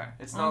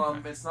 It's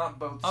not it's not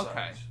both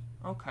sides.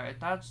 Okay,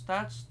 that's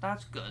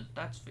good.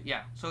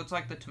 Yeah. So it's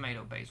like the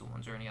tomato basil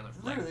ones or any other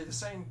flavor. Literally the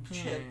same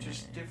chip,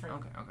 just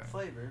different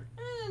flavor.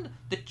 And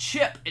the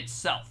chip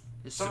itself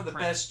is some of the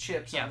best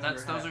chips. Yeah,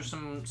 those are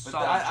some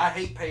solid. But I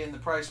hate paying the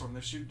price for them.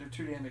 They're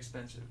too damn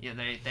expensive. Yeah,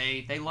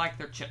 they like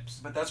their chips.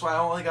 But that's why I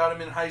only got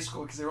them in high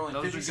school because they were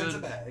only 50 cents a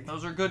bag.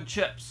 Those are good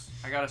chips.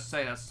 I gotta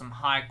say that's some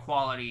high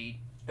quality.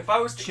 If I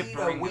was to eat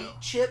a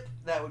wheat chip,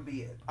 that would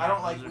be it. Yeah, I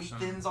don't like wheat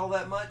thins all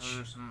that much.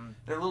 Some...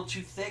 They're a little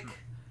too thick.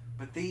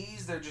 But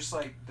these, they're just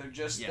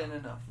thin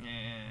enough.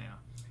 Yeah.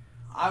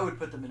 I would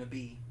put them in a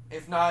B,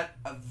 if not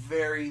a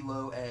very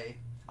low A.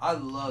 I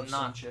love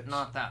Sun Chips.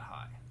 Not that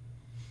high.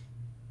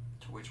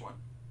 To which one?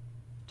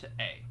 To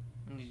A.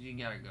 You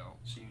gotta go.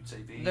 So you'd say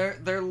B?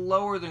 They're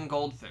lower than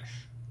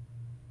Goldfish.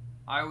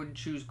 I would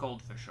choose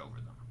Goldfish over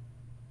them.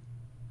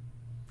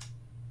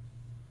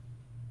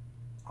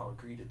 I'll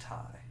agree to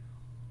tie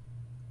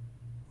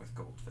with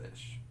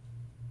Goldfish.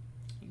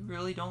 You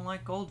really don't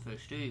like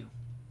Goldfish, do you?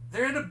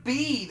 They're at a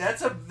B.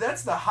 That's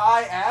the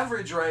high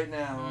average right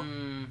now.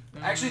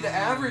 Actually, the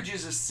average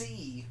is a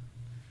C.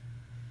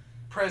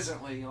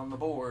 Presently on the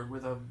board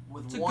with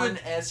one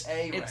SA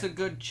rank. It's a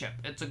good chip.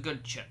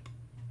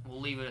 We'll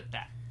leave it at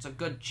that. It's a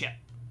good chip.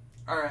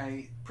 All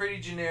right,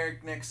 pretty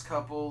generic. Next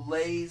couple: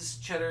 Lay's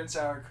cheddar and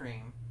sour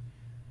cream.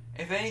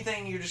 If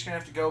anything, you're just gonna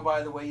have to go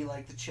by the way you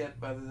like the chip,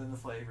 other than the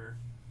flavor.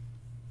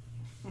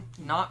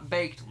 Not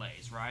baked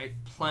Lay's, right?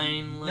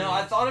 Plain Lay's. No,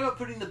 I thought about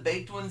putting the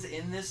baked ones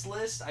in this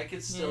list. I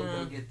could still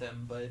go get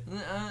them, but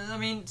I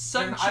mean,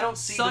 I don't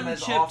see them as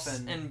chips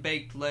often. And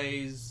baked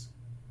Lay's,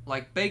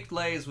 like baked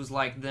Lay's was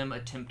like them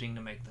attempting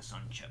to make the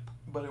Sun Chip,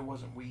 but it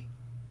wasn't wheat.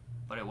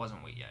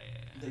 Yeah.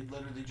 They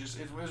literally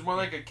it was more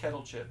like a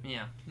kettle chip.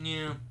 Yeah.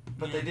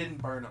 But they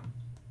didn't burn them.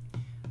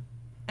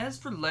 As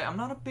for Lay's, I'm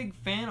not a big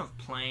fan of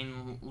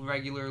plain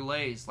regular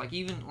Lay's.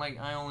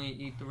 I only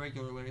eat the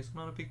regular Lay's. I'm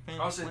not a big fan.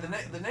 I'll say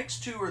the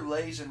next two are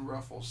Lay's and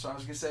Ruffles. So I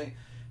was gonna say,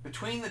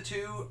 between the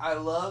two, I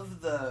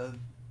love the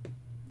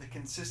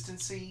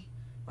consistency,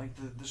 like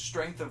the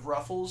strength of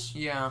Ruffles.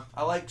 Yeah.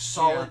 I like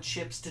solid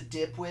chips to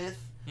dip with.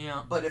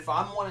 Yeah. But if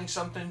I'm wanting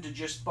something to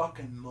just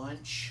fucking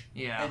munch.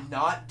 And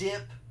not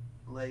dip,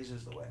 Lay's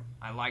is the way.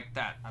 I like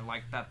that. I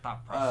like that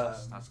thought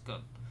process. That's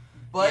good.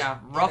 But yeah,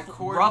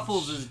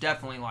 Ruffles is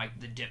definitely like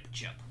the dip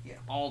chip. Yeah.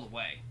 All the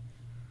way.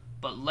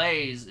 But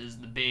Lay's is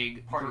the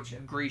big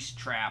grease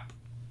trap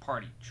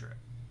party chip.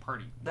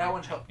 That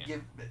one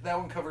that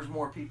one covers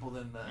more people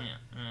than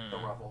the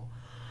Ruffle.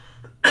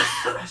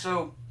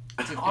 So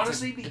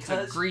honestly, because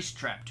it's a grease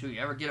trap too. You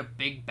ever get a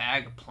big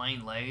bag of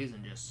plain Lay's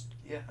and just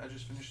I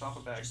just finished off a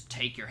bag. Just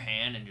take your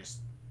hand and just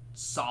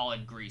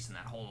solid grease in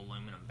that whole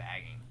aluminum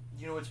bagging.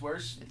 You know what's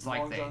worse? It's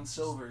like Long John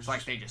Silver's. It's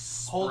like they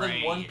just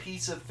holding one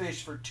piece of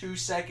fish for 2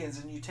 seconds,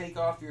 and you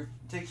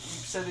you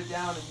set it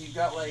down, and you've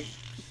got like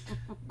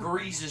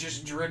grease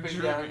just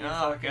dripping down.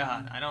 Oh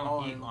God, I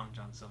don't eat Long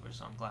John Silver,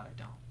 so I'm glad I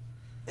don't.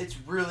 It's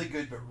really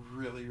good, but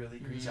really, really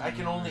greasy. I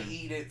can only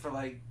eat it for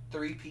like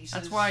 3 pieces.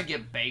 That's why I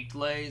get baked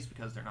Lay's,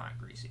 because they're not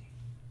greasy.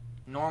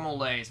 Normal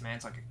Lay's, man,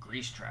 it's like a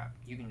grease trap.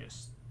 You can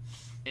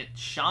it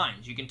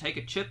shines. You can take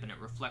a chip and it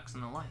reflects in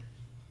the light.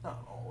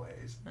 Not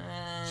always.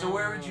 So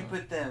where would you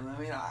put them?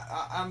 I mean,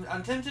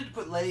 I'm tempted to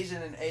put Lay's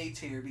in an A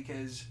tier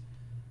because,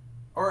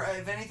 or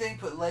if anything,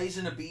 put Lay's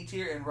in a B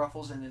tier and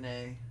Ruffles in an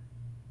A.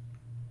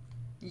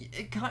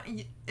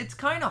 It's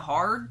kind of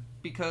hard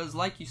because,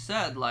 like you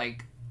said,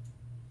 like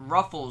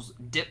Ruffles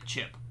dip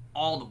chip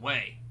all the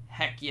way.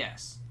 Heck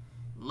yes.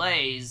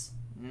 Lay's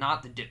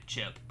not the dip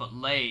chip, but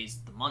Lay's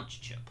the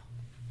munch chip.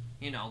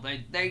 You know,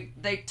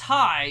 they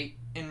tie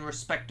in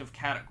respective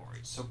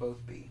categories. So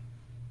both B.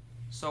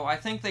 So I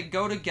think they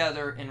go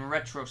together in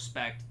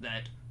retrospect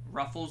that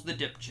Ruffles the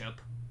dip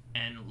chip,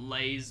 and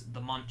Lay's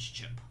the Munch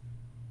Chip.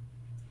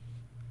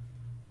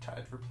 Tied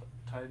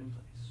in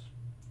place.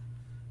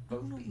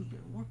 Both B.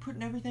 We're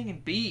putting everything in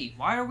B.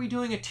 Why are we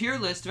doing a tier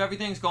list if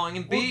everything's going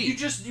in B?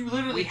 Well, you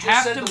literally we just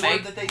have said to the make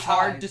word that they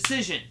hard tied.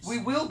 decisions. We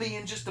will be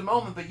in just a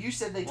moment, but you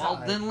said they tied.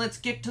 Well, then let's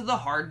get to the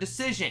hard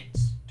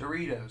decisions.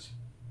 Doritos.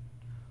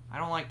 I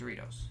don't like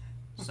Doritos.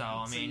 So,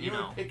 I So mean, you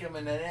would pick them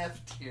in an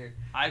F tier.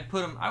 I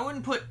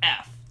wouldn't put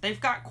F. They've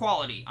got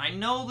quality. I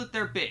know that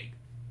they're big.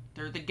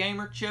 They're the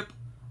gamer chip.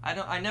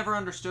 I never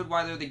understood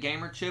why they're the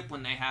gamer chip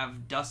when they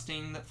have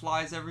dusting that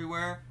flies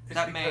everywhere. It's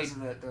that because made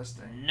of that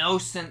dusting. no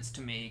sense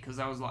to me because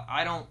I was like,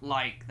 I don't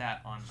like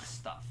that on my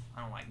stuff. I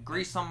don't like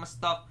grease on my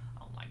stuff. I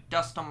don't like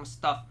dust on my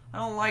stuff. I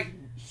don't like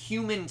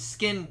human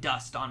skin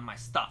dust on my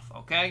stuff,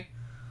 okay?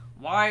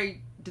 Why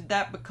did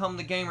that become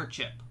the gamer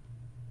chip?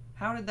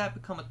 How did that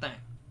become a thing?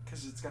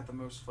 Because it's got the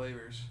most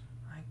flavors.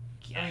 I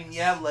guess. I mean,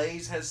 yeah,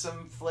 Lay's has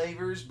some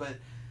flavors, but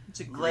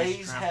It's a grease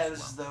Lay's trap has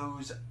as well.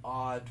 those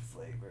odd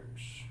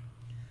flavors.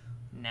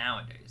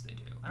 Nowadays they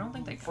do. I don't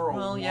think they For a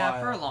well, yeah,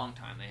 while. for a long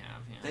time they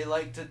have.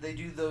 Yeah. They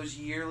do those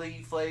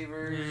yearly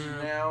flavors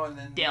Yeah. now, and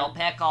then Del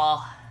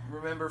Pickle.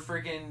 remember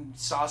friggin'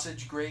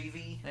 sausage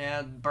gravy. They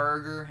had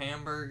burger,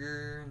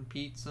 hamburger, and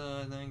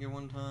pizza. I think at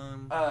one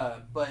time.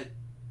 But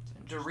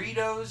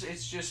Doritos,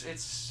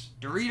 it's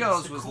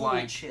Doritos the was cool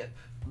like chip.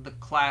 the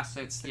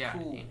classic. It's the Yeah,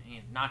 cool.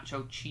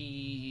 nacho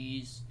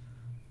cheese,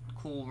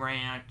 Cool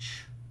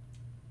Ranch.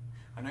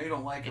 I know you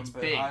don't like them, It's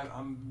but big. I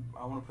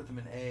want to put them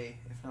in A,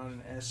 if not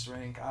an S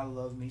rank. I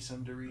love me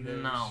some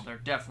Doritos. No, they're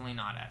definitely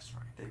not S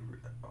rank.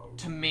 Oh.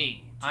 To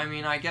me, I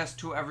mean, I guess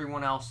to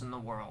everyone else in the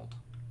world,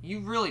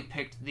 you really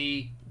picked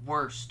the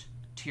worst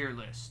tier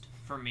list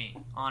for me.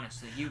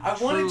 Honestly, I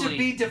wanted to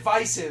be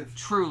divisive.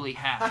 truly I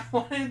have.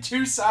 wanted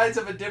two sides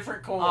of a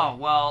different coin. Oh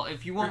well,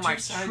 if you Or want two my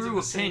sides true of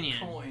the same opinion,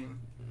 coin.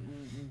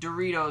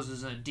 Doritos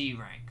is a D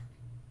rank.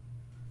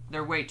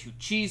 They're way too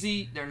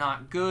cheesy. They're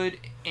not good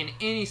in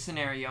any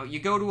scenario. You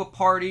go to a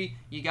party,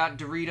 you got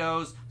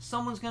Doritos.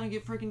 Someone's gonna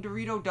get freaking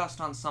Dorito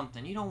dust on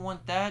something. You don't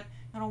want that.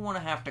 I don't want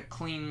to have to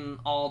clean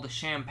all the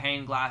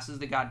champagne glasses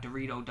that got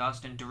Dorito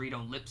dust and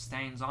Dorito lip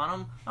stains on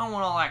them. I don't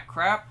want all that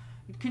crap.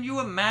 Can you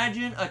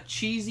imagine a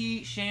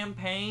cheesy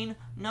champagne?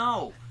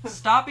 No.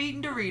 Stop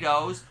eating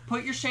Doritos.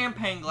 Put your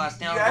champagne glass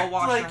down and go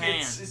wash your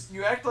hands.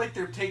 You act like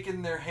they're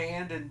taking their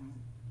hand and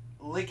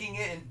licking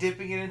it and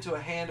dipping it into a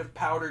hand of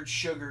powdered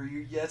sugar.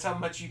 That's how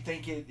much you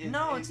think it.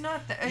 No, it's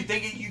not that. You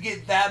think you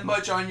get that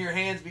much on your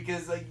hands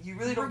because you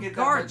really don't get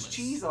that Regardless. much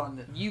cheese on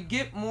it. You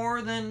get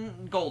more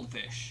than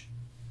goldfish.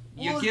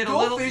 You Well, get a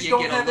little. goldfish You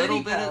don't get a have little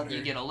any bit. powder.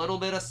 You get a little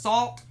bit of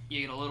salt.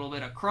 You get a little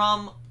bit of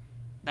crumb.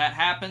 That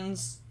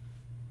happens.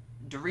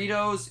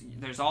 Doritos.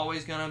 There's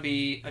always gonna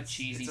be a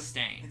cheesy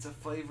stain. It's a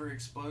flavor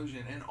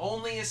explosion, and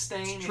only a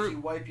stain It's if true. you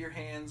wipe your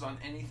hands on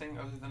anything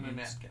other than a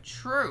It's napkin.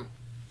 true.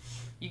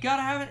 You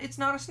gotta have it. It's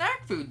not a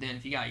snack food then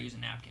if you gotta use a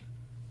napkin.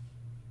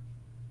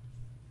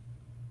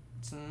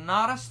 It's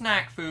not a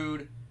snack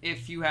food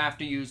if you have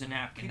to use a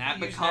napkin. People that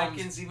use becomes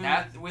napkins even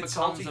that with becomes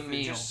salty a food,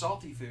 meal. just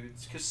salty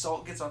foods, because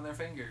salt gets on their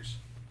fingers.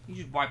 You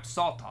just wipe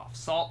salt off.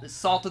 Salt is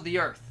salt of the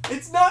earth.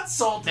 It's not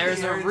salt. There's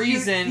of the a earth.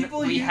 reason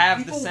we have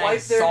the people saying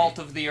wipe their- salt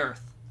of the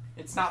earth.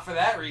 It's not for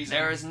that reason.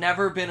 There has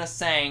never been a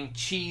saying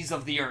cheese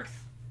of the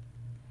earth.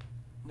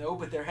 No,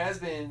 but there has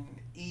been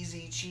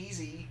easy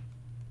cheesy.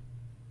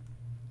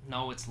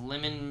 No, it's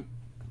lemon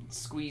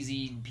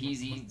squeezy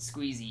peasy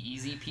squeezy.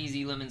 Easy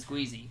peasy lemon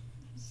squeezy.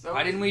 So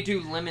Why didn't we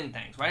do lemon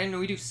things? Why didn't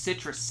we do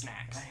citrus I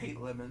snacks?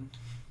 hate lemon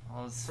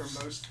Well, it's-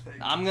 for most things.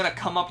 I'm gonna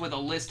come up with a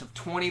list of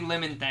 20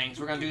 lemon things.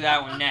 We're gonna do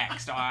that one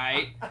next,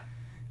 alright?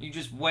 You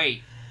just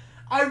wait.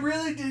 I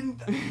really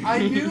didn't. I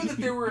knew that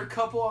there were a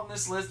couple on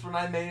this list when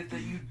I made it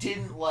that you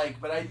didn't like,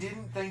 but I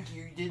didn't think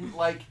you didn't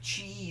like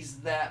cheese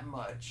that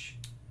much.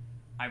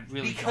 I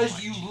really Because don't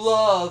like you cheese.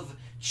 love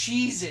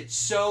Cheez-It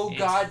so It's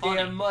goddamn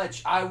funny.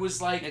 much. I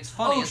was like, It's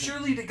funny, oh, isn't it?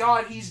 surely to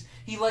God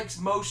he likes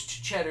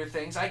most cheddar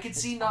things. I could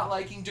see not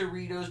liking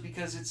Doritos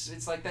because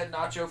it's like that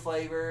nacho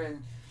flavor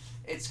and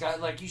it's got,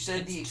 like you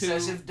said, the It's too-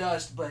 excessive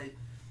dust, but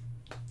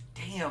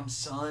damn,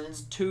 son.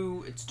 It's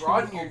too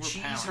Broaden your overpowering.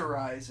 cheese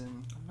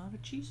horizon. I'm not a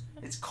cheese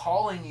fan. It's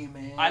calling you,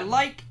 man. I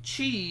like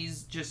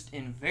cheese just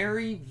in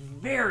very,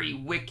 very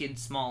wicked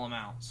small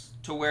amounts.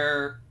 To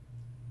where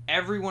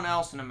everyone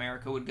else in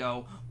America would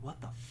go,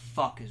 what the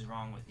fuck is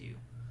wrong with you?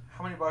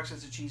 How many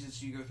boxes of Cheez-Its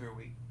do you go through a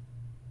week?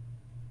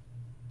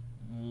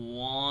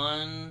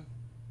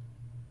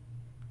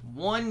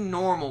 One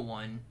normal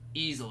one,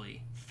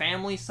 easily.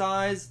 Family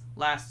size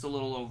lasts a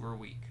little over a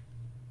week.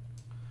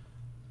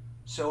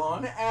 So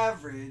on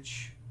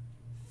average,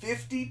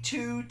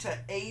 52 to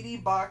 80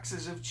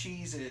 boxes of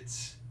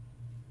Cheez-Its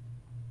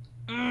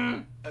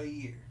a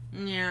year.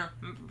 Yeah,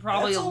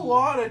 probably That's a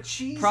lot of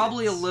Cheez-Its.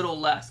 Probably a little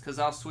less, because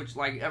I'll switch,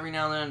 like, every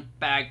now and then,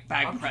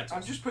 bag pretzels.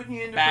 I'm just putting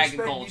you into Bag of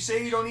perspective. gold. You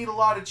say you don't eat a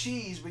lot of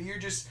cheese, but you're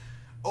just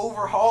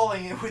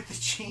overhauling it with the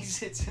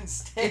Cheez-Its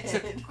instead. It's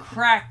a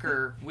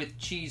cracker with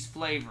cheese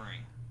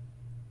flavoring.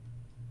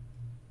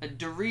 A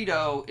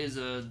Dorito is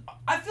a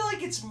I feel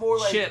like it's more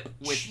like chip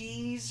with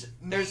cheese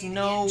there's made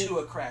no into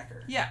a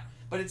cracker. yeah.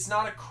 But it's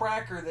not a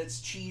cracker that's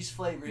cheese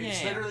flavored.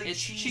 It's literally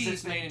cheese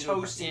that's been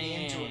toasted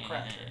into a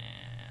cracker.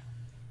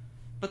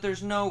 But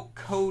there's no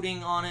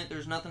coating on it.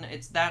 There's nothing.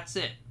 That's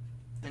it.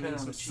 And then Depending on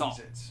some the salt.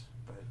 Cheez-Its.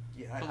 But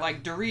yeah, But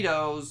like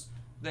Doritos,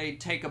 they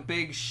take a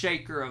big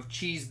shaker of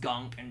cheese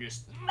gunk and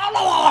just.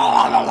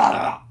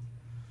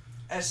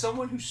 As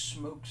someone who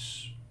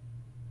smokes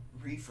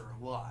reefer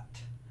a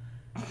lot,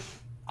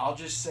 I'll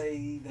just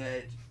say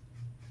that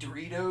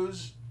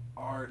Doritos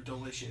are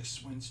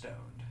delicious when stoned.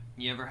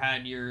 You ever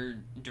had your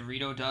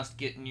Dorito dust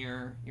get in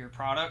your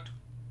product?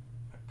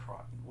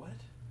 What?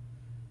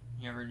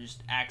 You ever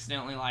just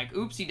accidentally like,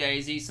 oopsie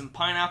daisy, some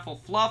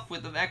pineapple fluff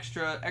with an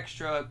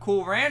extra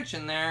Cool Ranch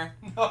in there?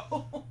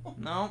 No.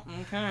 No?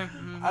 Okay.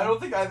 Mm-hmm. I don't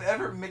think I've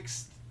ever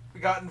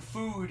gotten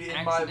food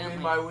in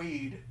my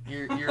weed.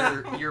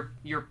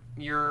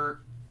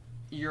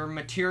 Your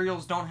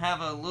materials don't have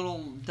a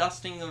little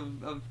dusting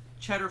of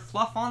cheddar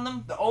fluff on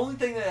them? The only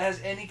thing that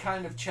has any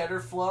kind of cheddar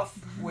fluff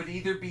would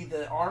either be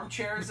the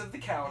armchairs of the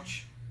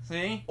couch,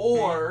 See?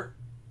 or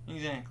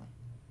exactly.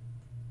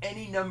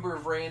 any number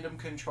of random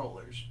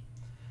controllers.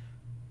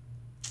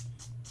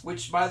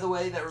 Which, by the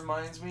way, that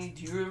reminds me,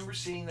 do you remember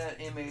seeing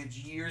that image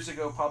years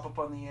ago pop up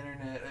on the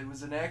internet? It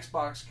was an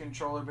Xbox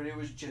controller, but it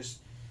was just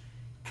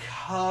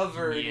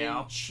covered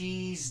in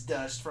cheese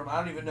dust from, I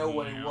don't even know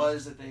what it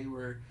was that they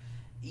were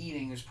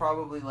eating. It was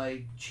probably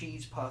like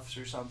cheese puffs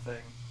or something.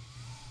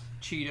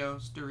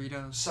 Cheetos,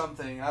 Doritos.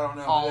 Something, I don't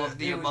know. All of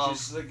the above. Was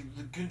just, like,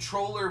 the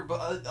controller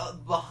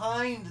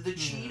behind the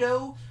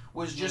Cheeto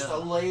was just a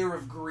layer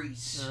of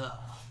grease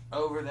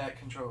over that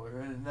controller.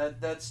 And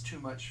that's too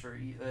much for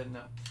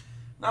no.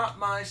 Not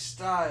my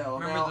style.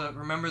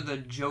 Remember the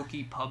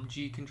jokey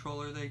PUBG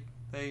controller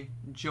they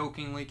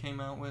jokingly came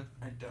out with?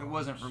 I don't. It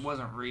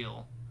wasn't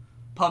real.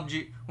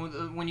 PUBG,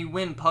 when you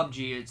win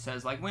PUBG, it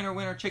says like winner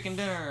winner chicken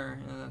dinner.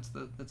 You know,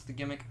 that's the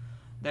gimmick.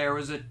 There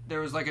was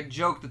like a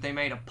joke that they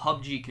made a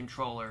PUBG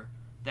controller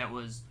that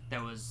was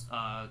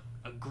a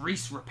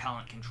grease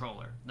repellent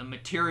controller. The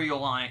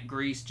material on it,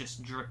 grease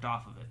just dripped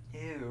off of it.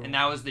 Ew. And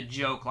that was the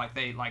joke. Like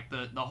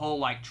the whole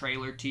like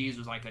trailer tease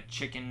was like a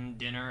chicken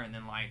dinner, and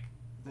then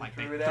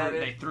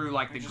they threw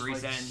like the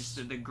grease at it, and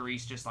just the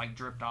grease just like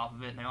dripped off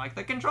of it, and they're like,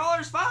 the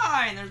controller's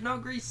fine, there's no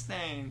grease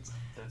stains.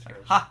 That's like,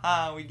 gross.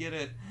 haha, we get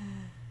it.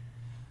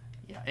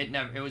 Yeah,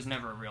 it was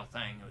never a real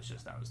thing. It was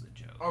just that was the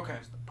joke. Okay. It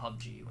was the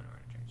PUBG whenever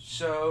it changed.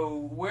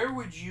 So where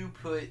would you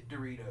put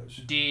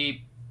Doritos?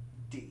 D.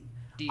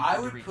 I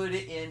would put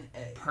it in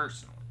A.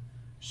 Personally.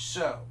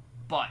 So.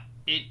 But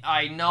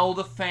I know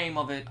the fame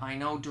of it. I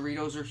know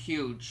Doritos are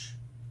huge.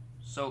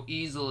 So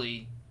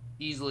easily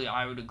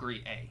I would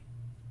agree A.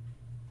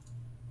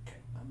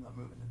 I'm not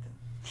moving it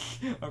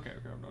then. Okay.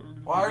 I'm not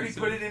moving well, I already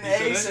put it in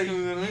A, so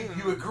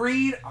you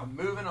agreed. I'm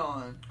moving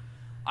on.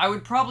 I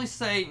would probably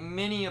say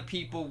many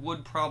people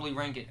would probably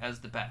rank it as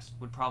the best.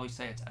 Would probably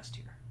say it's S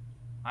tier.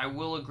 I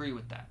will agree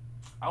with that.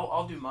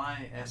 I'll do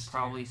my S tier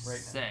probably right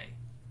say.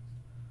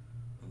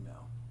 Now. No.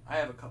 I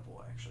have a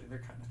couple, actually. They're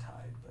kind of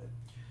tied, but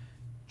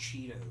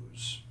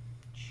Cheetos.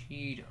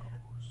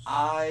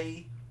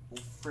 I will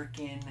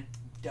freaking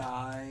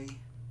die.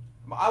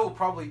 I will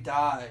probably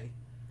die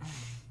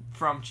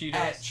from Cheetos?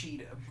 At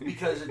Cheeto.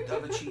 Because of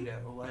a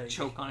Cheeto. Like,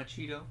 choke on a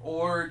Cheeto?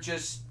 Or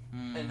just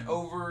an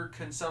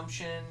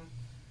overconsumption.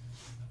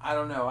 I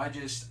don't know. I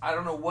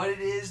don't know what it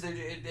is.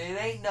 It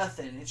ain't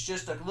nothing. It's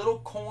just a little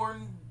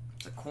corn.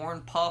 It's a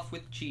corn puff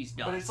with cheese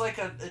dust. But it's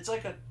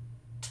like a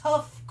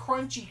tough,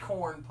 crunchy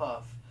corn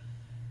puff.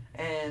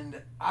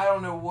 And I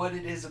don't know what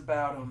it is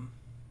about them.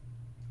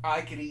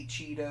 I could eat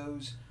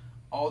Cheetos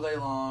all day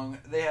long.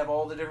 They have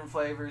all the different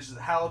flavors.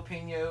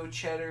 Jalapeno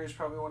cheddar is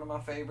probably one of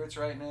my favorites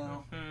right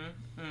now.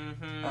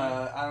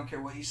 I don't care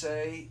what you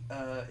say.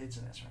 It's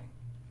an S rank.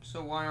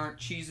 So why aren't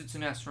Cheez-Its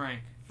an S rank?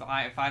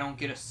 If I don't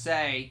get a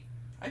say,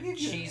 I give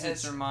you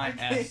Cheez-Its are my I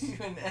S. gave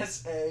you an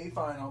SA.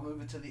 Fine, I'll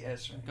move it to the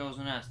S rank. It goes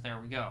an S. There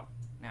we go.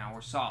 Now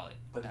we're solid.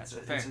 But that's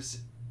it's fair.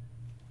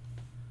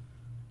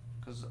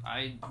 Because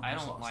I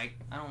don't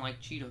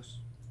like Cheetos.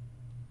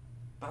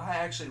 But I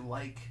actually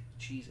like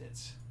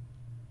Cheez-Its.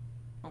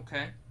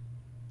 Okay.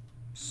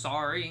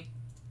 Sorry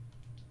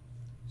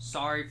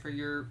for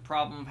your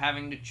problem of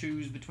having to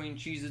choose between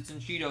Cheez-Its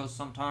and Cheetos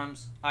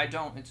sometimes. I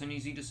don't. It's an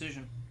easy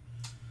decision.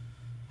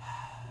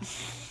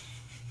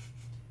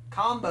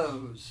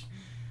 Combos.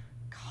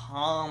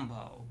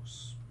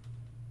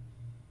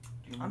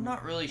 I'm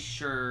not really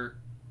sure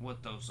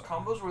what those are.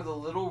 Combos were the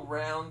little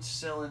round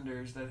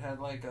cylinders that had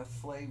like a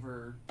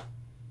flavor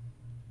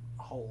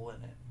hole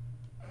in it.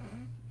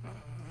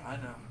 I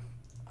know.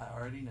 I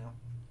already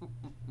know.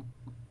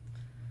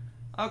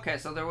 Okay,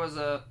 so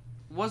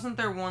wasn't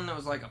there one that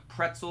was like a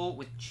pretzel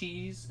with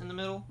cheese in the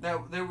middle?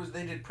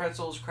 They did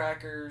pretzels,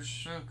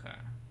 crackers. Okay.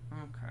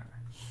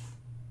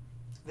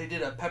 They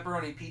did a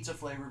pepperoni pizza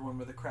flavored one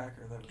with a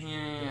cracker. That was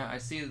really good. I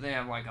see that they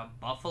have like a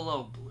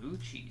buffalo blue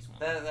cheese one.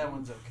 That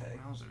one's okay.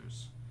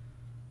 Wowzers.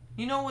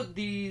 You know what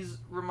these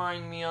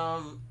remind me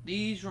of?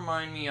 These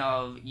remind me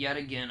of, yet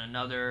again,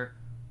 another...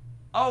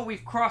 Oh,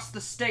 we've crossed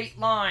the state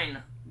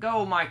line!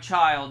 Go, my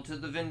child, to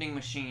the vending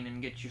machine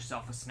and get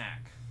yourself a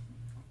snack.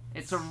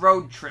 It's a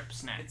road trip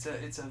snack. It's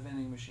a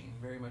vending machine,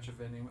 very much a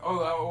vending.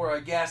 Or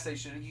a gas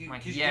station.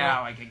 Like a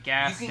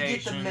gas station. You can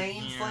get the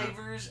main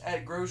flavors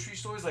at grocery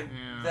stores, like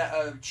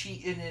that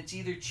cheese, and it's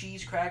either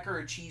cheese cracker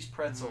or cheese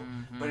pretzel.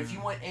 Mm-hmm. But if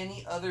you want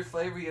any other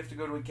flavor, you have to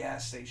go to a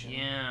gas station.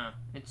 Yeah,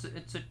 it's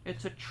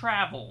a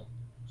travel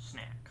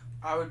snack.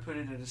 I would put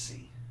it at a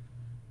C.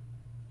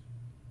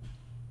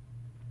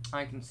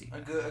 I can see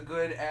that. A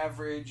good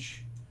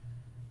average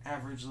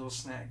little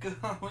snack.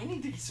 We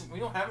need to get some. We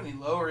don't have any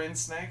lower end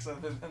snacks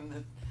other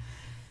than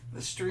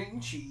the string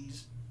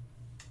cheese.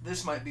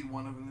 This might be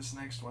one of them. This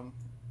next one.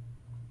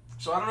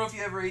 So I don't know if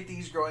you ever ate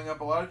these growing up.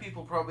 A lot of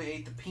people probably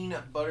ate the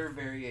peanut butter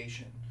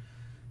variation,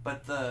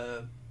 but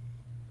the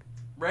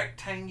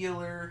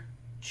rectangular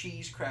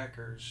cheese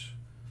crackers,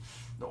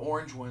 the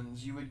orange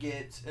ones, you would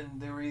get, and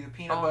they were either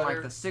peanut butter,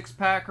 like the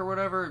 6-pack or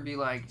whatever. It'd be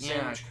like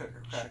sandwich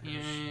crackers,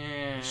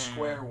 the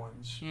square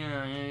ones.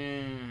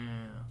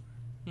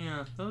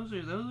 Yeah, those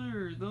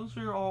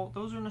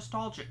are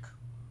nostalgic.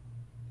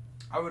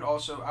 I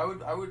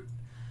would.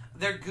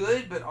 They're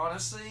good, but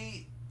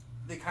honestly,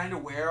 they kind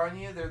of wear on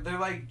you. They're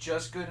like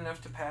just good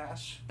enough to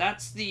pass.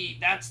 That's the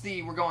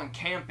we're going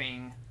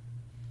camping.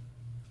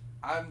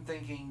 I'm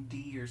thinking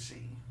D or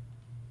C.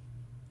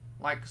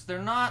 Like, 'cause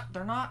they're not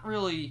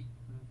really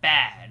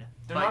bad.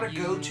 They're not a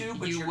go-to,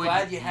 but you're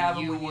glad you have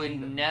them. You would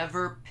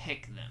never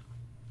pick them.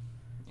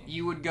 Yeah.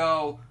 You would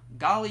go,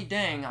 golly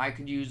dang, I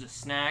could use a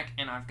snack,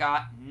 and I've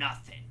got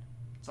nothing.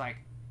 It's like,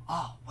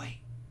 oh, wait,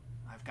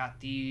 I've got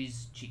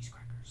these cheese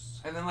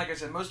crackers. And then, like I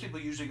said, most people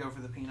usually go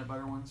for the peanut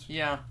butter ones.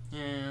 Yeah.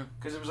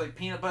 Because it was like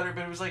peanut butter,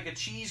 but it was like a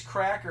cheese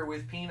cracker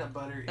with peanut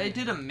butter. They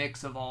did a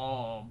mix of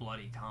all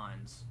bloody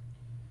kinds.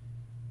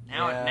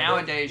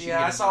 Nowadays, you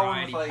get a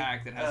variety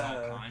pack that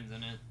has all kinds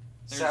in it.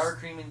 Sour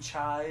cream and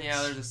chives.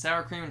 Yeah, there's a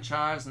sour cream and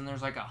chives, and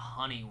there's like a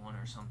honey one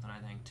or something, I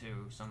think,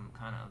 too. Some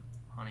kind of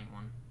honey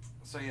one.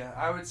 So, yeah,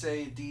 I would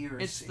say D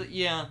or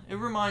C. It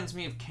reminds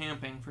me of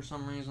camping for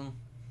some reason.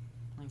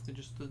 Like,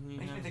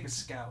 makes me think of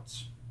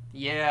Scouts.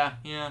 Yeah,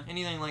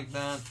 anything like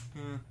that.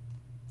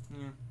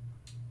 Yeah.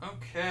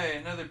 Okay,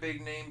 another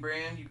big name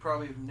brand you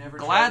probably have never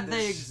tried. Glad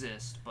they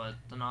exist, but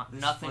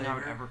nothing flavor. I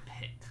would ever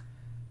pick.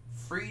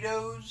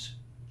 Fritos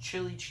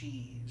chili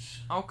cheese.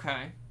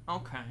 Okay.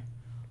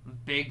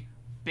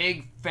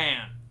 Big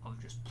fan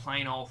of just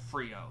plain old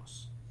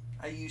Fritos.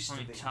 I used to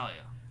be. Let me tell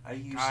you. I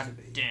used to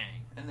be.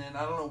 Dang. And then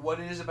I don't know what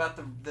it is about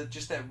the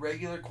just that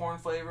regular corn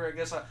flavor. I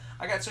guess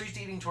I got so used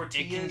to eating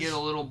tortillas. It can get a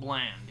little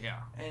bland, yeah.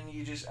 And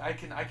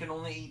I can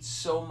only eat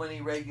so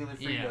many regular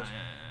Fritos. Yeah,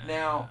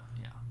 now,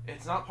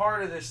 it's not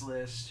part of this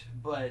list,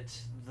 but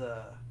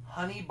the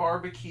honey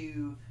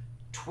barbecue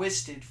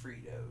twisted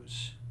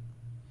Fritos.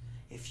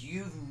 If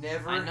you've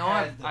never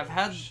had those, I've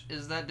had.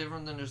 Is that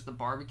different than just the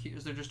barbecue?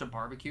 Is there just a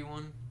barbecue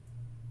one?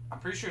 I'm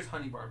pretty sure it's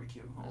honey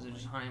barbecue. Is it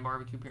just honey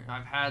barbecue?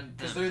 I've had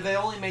because they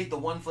only made the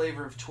one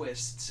flavor of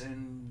twists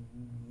and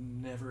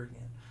never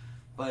again.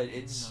 But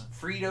it's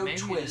Frito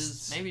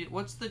twists.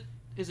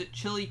 Is it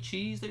chili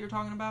cheese that you're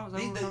talking about?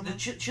 Is that the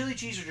chili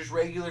cheese are just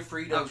regular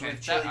Fritos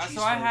with chili cheese.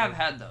 So I have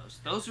had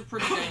those. Those are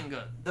pretty dang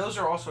good. Those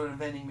are also in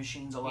vending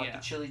machines a lot. Yeah.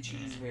 The chili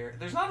cheese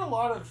There's not a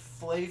lot of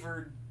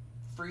flavored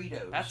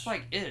Fritos. That's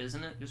like it,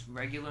 isn't it? Just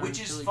regular.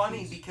 Which is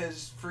funny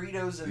because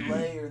Fritos and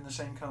Lay are in the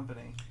same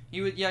company.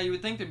 You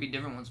would think there'd be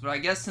different ones, but I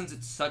guess since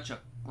it's such an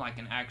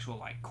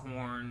actual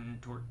corn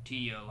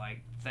tortilla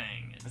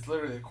thing, it's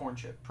literally a corn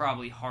chip.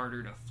 Probably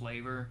harder to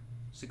flavor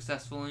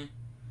successfully.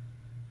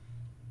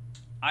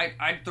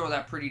 I'd throw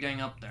that pretty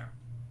dang up there.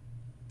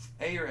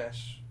 A or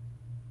S.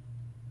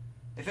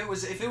 If it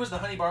was the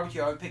honey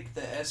barbecue, I would pick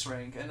the S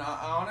rank. And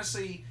I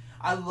honestly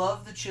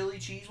love the chili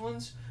cheese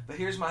ones. But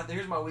here's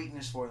my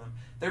weakness for them.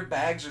 Their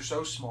bags are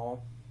so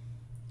small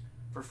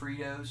for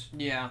Fritos.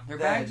 Yeah, their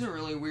bags are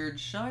really weird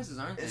sizes,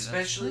 aren't they?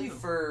 Especially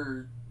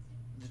for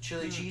the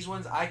chili cheese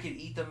ones, I could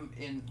eat them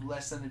in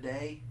less than a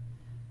day,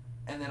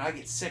 and then I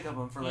get sick of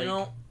them for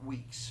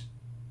weeks.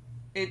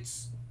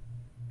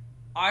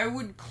 I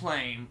would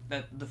claim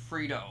that the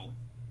Frito,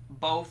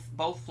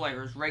 both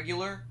flavors,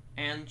 regular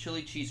and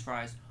chili cheese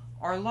fries,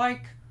 are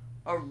like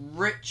a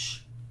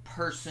rich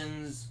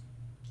person's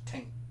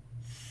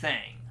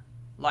thing.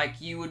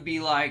 Like, you would be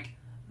like,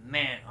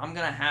 man, I'm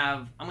gonna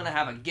have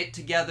a get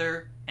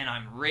together, and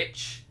I'm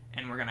rich,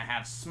 and we're gonna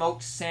have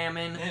smoked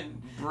salmon,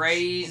 and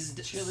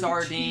braised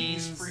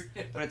sardines.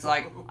 But it's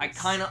like, I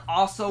kind of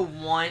also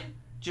want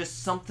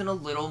just something a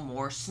little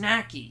more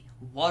snacky.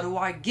 What do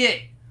I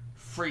get?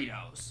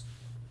 Fritos.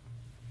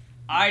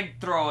 I'd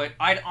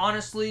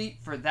honestly,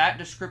 for that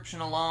description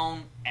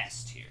alone,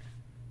 S tier.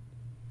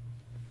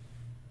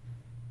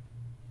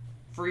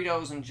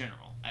 Fritos in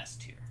general, S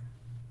tier.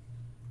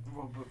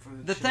 Well, but for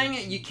the thing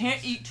is, you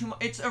can't eat too much.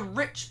 It's a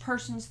rich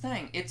person's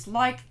thing. It's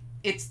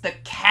the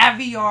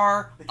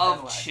caviar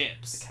of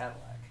chips. The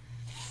Cadillac.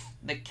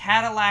 The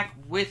Cadillac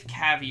with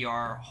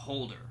caviar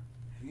holder.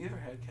 Have you ever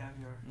had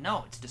caviar?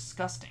 No, it's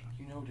disgusting.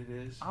 You know what it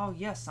is? Oh,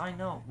 yes, I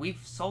know.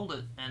 We've sold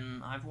it,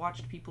 and I've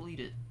watched people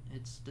eat it.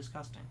 It's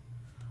disgusting.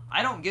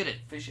 I don't get it.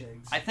 Fish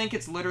eggs. I think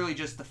it's literally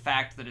just the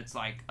fact that it's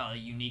like a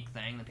unique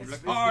thing that people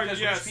It's are like, because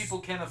yes. rich people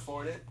can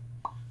afford it.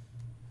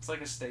 It's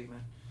like a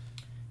statement.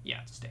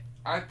 Yeah, it's a steak.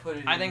 I put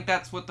it. I think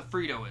that's what the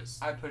Frito is.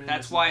 I put it.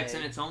 That's as why an it's A.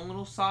 in its own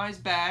little size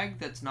bag.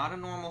 That's not a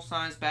normal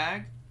size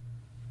bag.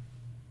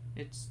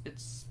 It's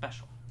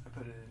special. I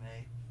put it in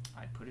A.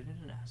 I'd put it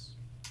in an S.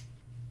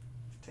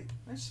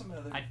 There's some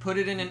other. I'd put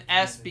it in an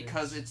S candidates.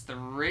 because it's the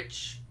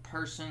rich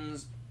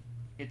person's.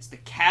 It's the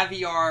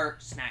caviar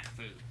snack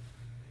food.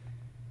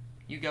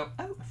 You go,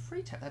 oh, a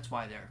Frito. That's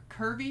why they're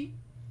curvy.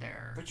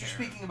 But you're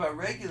speaking about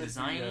regular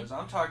designy. Fritos.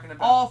 I'm talking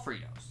about all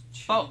Fritos.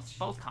 Jeez.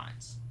 Both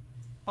kinds.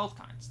 Both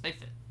kinds. They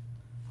fit.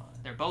 Fine.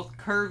 They're both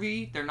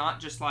curvy. They're not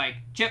just like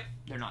chip.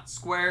 They're not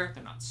square.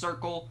 They're not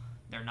circle.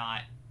 They're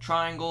not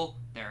triangle.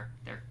 They're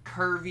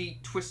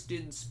curvy,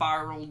 twisted,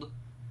 spiraled.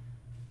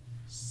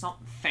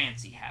 Something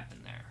fancy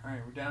happened there. All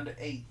right, we're down to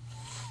 8.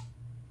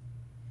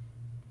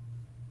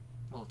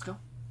 Well, let's go.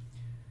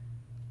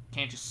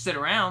 Can't just sit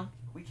around.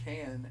 We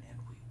can and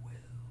we will.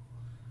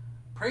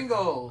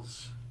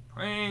 Pringles.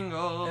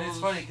 Pringles. And it's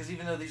funny because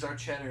even though these are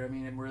cheddar, I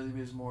mean, it really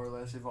is more or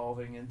less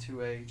evolving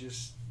into a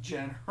just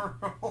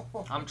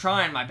general. I'm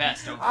trying my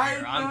best over I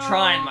here. I'm know.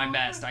 trying my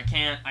best. I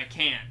can't.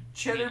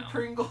 Cheddar you know.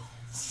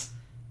 Pringles.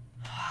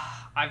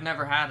 I've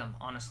never had them.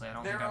 Honestly, I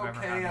don't They're think I've ever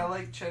had okay. them. I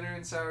like cheddar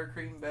and sour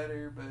cream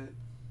better, but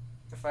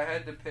if I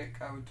had to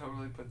pick, I would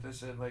totally put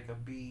this at like a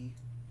B.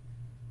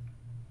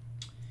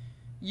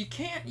 You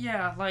can't.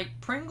 Yeah, like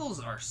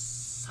Pringles are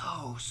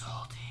so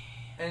salty.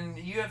 And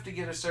you have to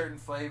get a certain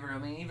flavor. I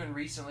mean, even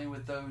recently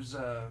with those,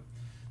 the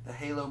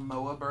Halo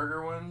Moa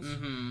Burger ones,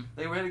 Mm-hmm.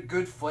 they had a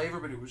good flavor,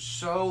 but it was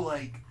so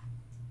like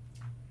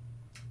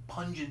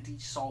pungent-y,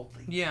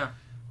 salty. Yeah,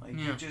 Like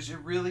Yeah. it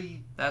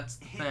really that's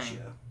the hits thing.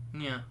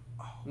 you. Yeah.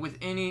 Oh.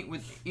 With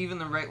even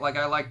the like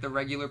I like the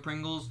regular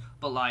Pringles,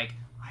 but like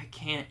I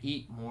can't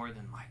eat more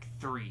than like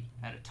 3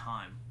 at a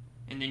time.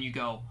 And then you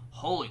go,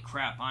 holy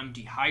crap, I'm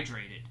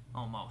dehydrated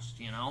almost,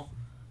 you know?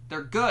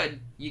 They're good.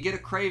 You get a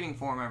craving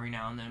for them every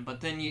now and then, but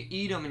then you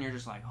eat them and you're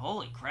just like,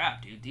 holy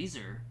crap, dude, these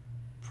are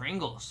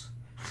Pringles.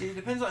 See, it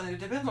depends on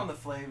the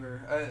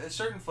flavor.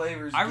 Certain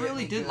flavors. I get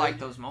really me did good. like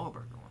those Moa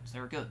Burger ones. They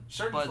were good.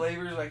 Certain but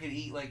flavors I could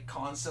eat like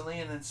constantly,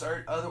 and then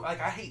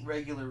I hate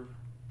regular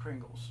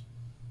Pringles.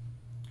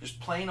 Just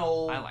plain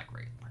old. I like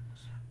regular Pringles.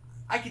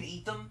 I can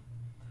eat them,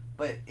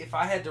 but if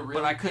I had to really,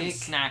 But I couldn't pick,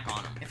 snack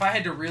on them. If I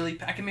had to really,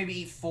 I can maybe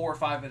eat 4 or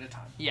 5 at a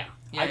time. Yeah.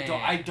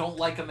 I don't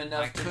like them I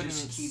enough to couldn't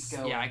just keep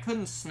going. Yeah, I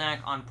couldn't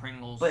snack on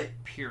Pringles. But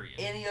period.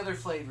 Any other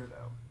flavor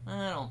though,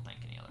 I don't think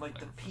any other like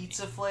the flavor for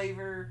pizza me.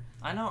 flavor.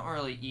 I don't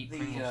really eat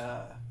Pringles.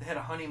 They had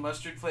a honey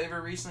mustard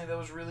flavor recently that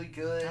was really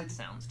good. That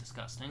sounds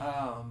disgusting.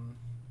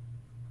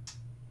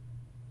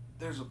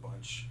 There's a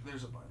bunch.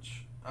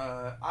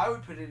 I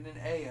would put it in an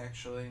A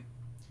actually.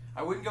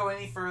 I wouldn't go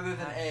any further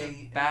than After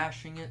A.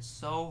 bashing it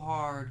so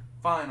hard.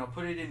 Fine, I'll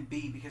put it in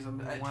B because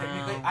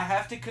technically I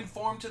have to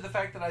conform to the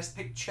fact that I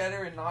picked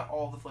cheddar and not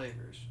all the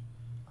flavors.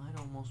 I'd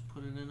almost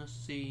put it in a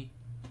C.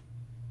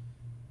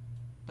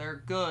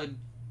 They're good,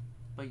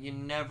 but you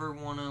never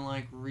want to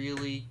like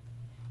really.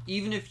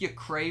 Even if you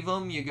crave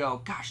them, you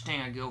go, gosh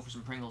dang, I'd go for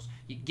some Pringles.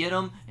 You get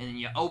them, and then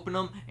you open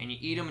them, and you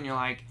eat them, and you're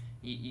like,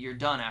 you're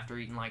done after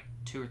eating like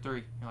 2 or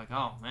 3. You're like,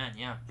 oh man,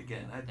 yeah.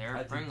 Again, I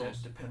think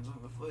Pringles. that depends on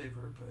the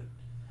flavor, but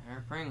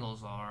They're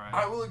Pringles, all right.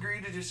 I will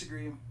agree to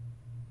disagree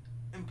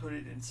and put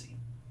it in C.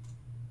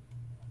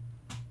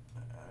 I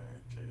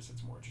guess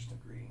it's more just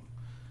agreeing,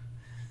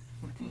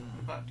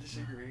 not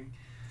disagreeing.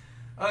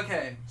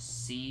 Okay.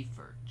 C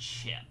for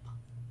chip.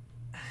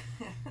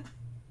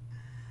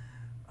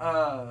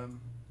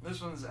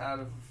 This one's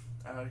out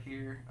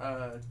here.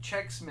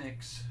 Chex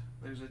Mix.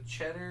 There's a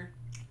cheddar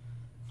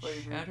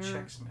flavored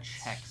Chex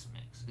Mix. Chex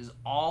Mix. Is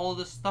all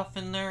the stuff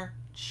in there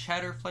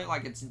cheddar flavor?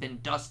 Like it's been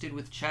dusted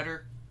with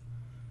cheddar?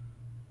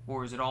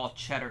 Or is it all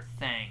cheddar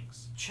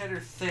things? Cheddar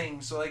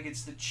things. So like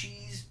it's the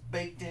cheese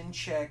baked in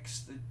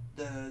Chex.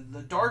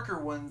 The darker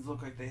ones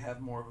look like they have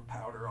more of a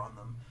powder on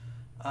them.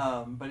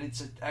 But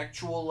it's an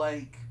actual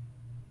like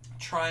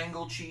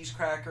triangle cheese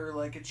cracker,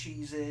 like a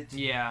Cheez-It.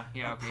 Yeah,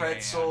 A okay,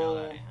 pretzel. I know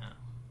that, yeah.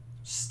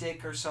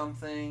 Stick or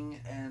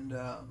something, and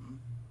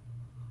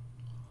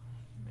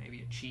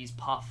Maybe a cheese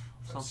puff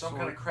of some sort.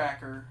 kind of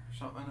cracker,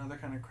 another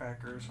kind of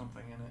cracker or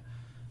something in it.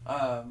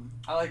 I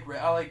like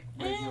regular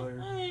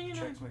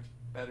Chex Mix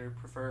better,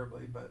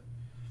 preferably, but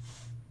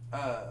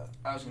I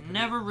was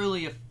never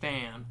really a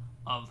fan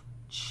of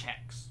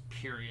Chex.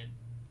 Period.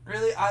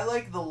 Really, I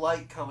like the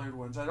light colored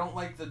ones. I don't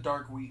like the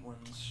dark wheat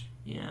ones.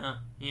 Yeah,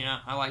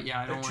 I like.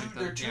 Yeah, I don't like.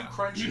 They're too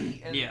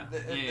crunchy, and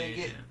they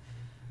get.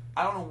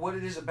 I don't know what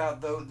it is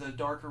about the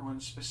darker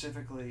ones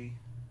specifically.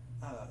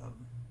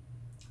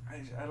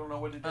 I don't know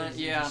what it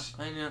is.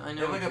 I know.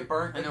 They're like a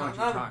burnt, I know what not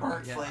you're a talking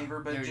burnt about, flavor,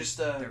 but they're just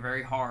they're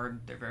very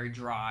hard. They're very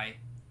dry.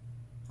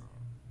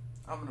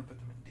 I'm gonna put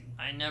them in D.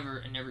 I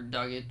never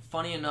dug it.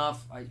 Funny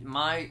enough,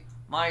 my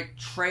My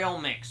trail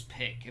mix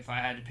pick, if I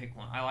had to pick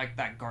one, I like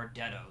that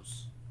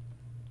Gardetto's.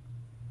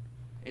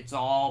 It's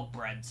all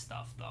bread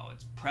stuff though.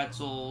 It's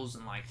pretzels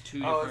and like two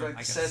different,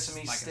 like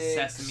sesame sticks. a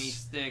sesame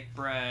stick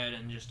bread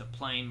and just a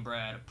plain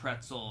bread, a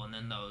pretzel, and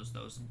then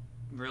those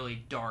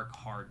really dark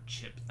hard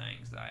chip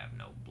things that I have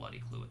no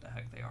bloody clue what the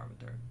heck they are, but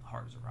they're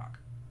hard as a rock.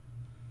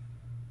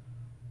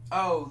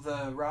 Oh,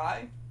 the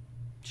rye.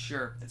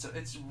 Sure.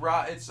 It's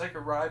rye. It's like a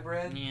rye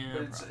bread. Yeah.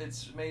 But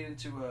it's made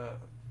into a.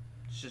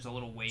 It's just a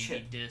little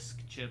wavy disc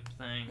chip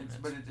thing. It's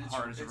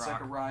hard as a rock. It's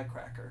like a rye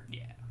cracker.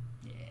 Yeah.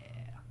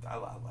 I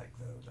like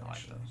those. I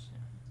like those.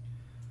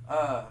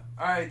 Yeah.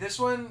 All right. This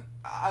one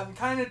I'm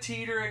kind of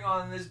teetering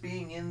on this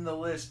being in the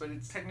list, but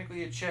it's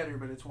technically a cheddar,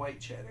 but it's white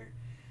cheddar.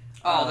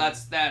 Oh,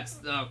 that's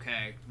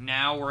okay.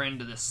 Now we're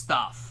into the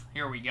stuff.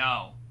 Here we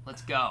go.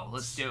 Let's go.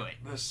 Let's do it.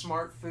 The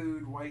Smart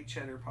Food white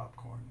cheddar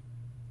popcorn.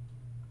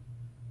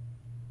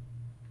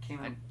 Came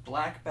in a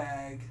black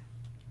bag.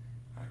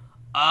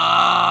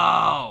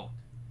 Oh!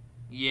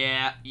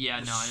 Yeah, no, I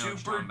know what you're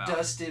super talking about.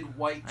 Dusted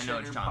white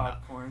cheddar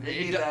popcorn. They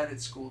eat that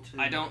at school, too.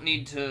 I don't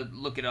need to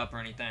look it up or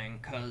anything,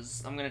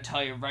 because I'm going to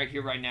tell you right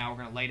here, right now, we're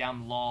going to lay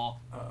down the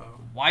law.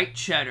 Uh-oh. White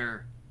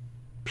cheddar,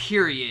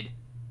 period,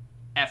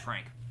 F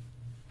rank.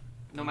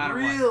 No matter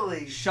what.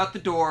 Really? Shut the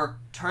door,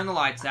 turn the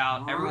lights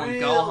out, everyone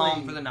go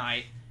home for the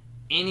night.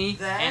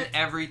 And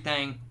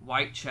everything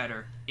white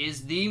cheddar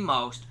is the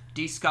most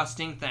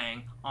disgusting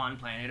thing on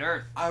planet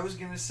Earth. I was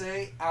going to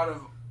say,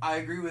 I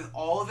agree with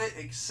all of it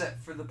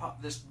except for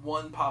this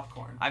one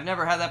popcorn. I've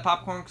never had that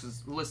popcorn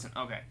because, listen,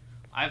 okay.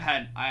 I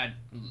had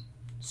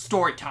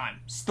story time.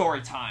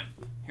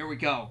 Here we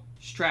go.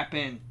 Strap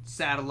in,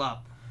 saddle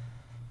up.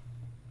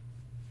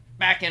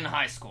 Back in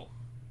high school,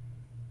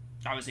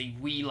 I was a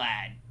wee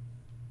lad.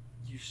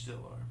 You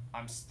still are.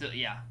 I'm still,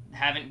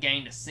 haven't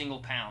gained a single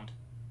pound.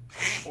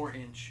 Or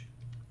inch.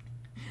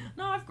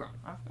 No, I've grown.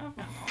 I've grown.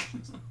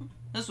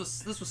 This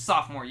was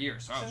sophomore year,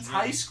 so I was Since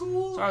high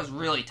school? So I was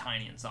really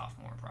tiny in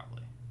sophomore,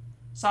 probably.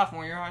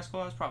 Sophomore year of high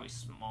school, I was probably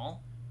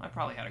small. I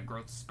probably had a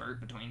growth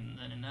spurt between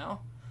then and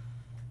now.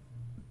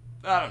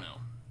 I don't know.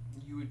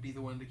 You would be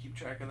the one to keep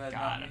track of that.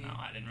 God, I don't know.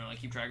 I didn't really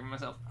keep track of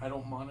myself. I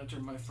don't monitor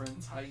my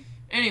friend's height.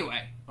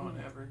 Anyway, on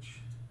average,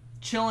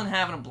 chilling,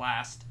 having a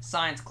blast.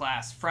 Science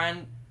class.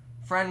 Friend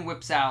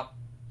whips out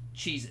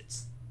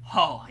Cheez-Its.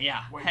 Oh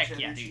yeah, white heck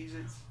cheddar yeah, dude.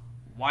 Cheez-Its?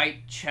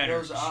 White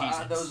cheddar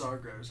Cheez-Its. Those are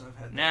gross. I've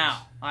had those.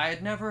 Now, I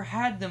had never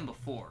had them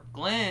before.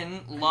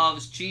 Glenn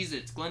loves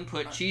Cheez-Its. Glenn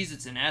put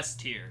Cheez-Its in S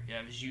tier,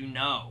 as you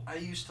know. I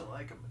used to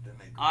like them, but then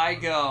they I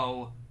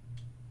go,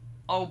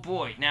 oh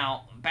boy.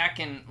 Now, back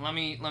in, let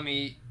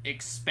me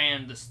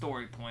expand the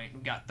story point.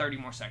 We've got 30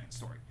 more seconds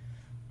story.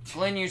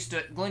 Glenn used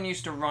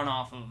to run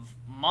off of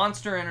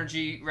Monster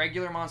Energy,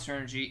 regular Monster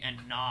Energy, and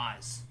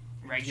Nas.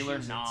 Regular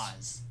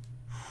Nas.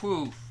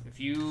 Whew. If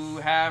you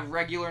have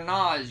regular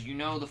Nas, you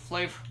know the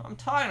flavor I'm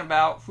talking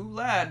about. Whew,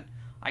 lad.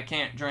 I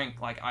can't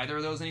drink like either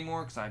of those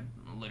anymore because I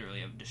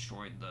literally have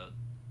destroyed the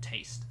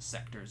taste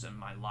sectors in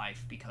my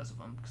life because of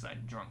them, because I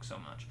drunk so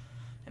much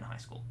in high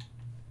school.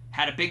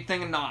 Had a big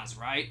thing of Nas,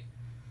 right?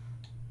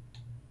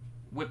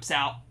 Whips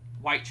out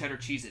white cheddar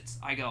Cheez-Its.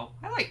 I go,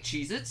 I like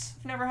Cheez-Its.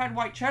 I've never had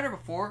white cheddar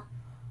before.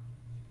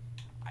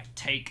 I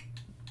take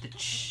the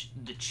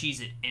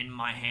Cheez-It in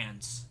my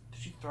hands.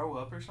 Did you throw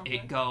up or something?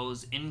 It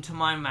goes into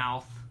my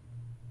mouth.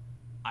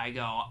 I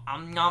go,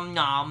 nom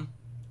nom.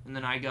 And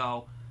then I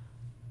go,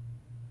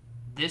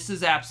 this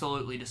is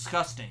absolutely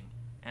disgusting.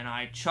 And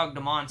I chugged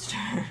a Monster.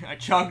 I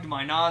chugged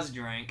my Nas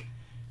drink.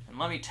 And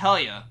let me tell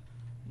you,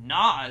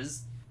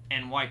 Nas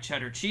and white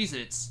cheddar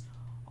Cheez-Its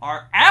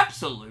are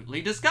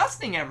absolutely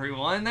disgusting,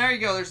 everyone. There you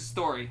go. There's a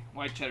story.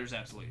 White cheddar's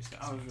absolutely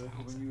disgusting.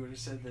 When you would have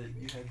said that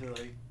you had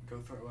to go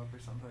throw up or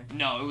something.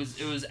 No,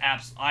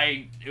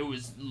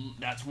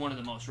 that's one of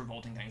the most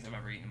revolting things I've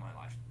ever eaten in my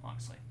life.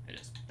 Honestly, it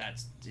is.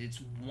 It's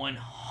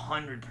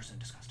 100%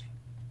 disgusting.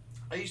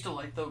 I used to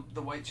like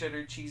the white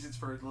cheddar Cheez-Its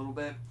for a little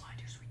bit.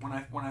 When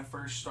I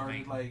first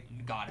started,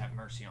 God have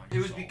mercy on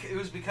you. It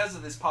was because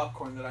of this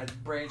popcorn that I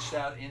branched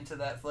out into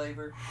that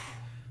flavor.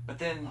 But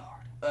then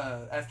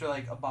after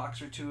a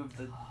box or two of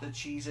the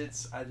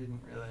Cheez-Its, I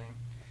didn't really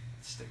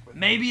stick with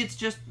Maybe it's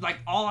just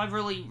all I've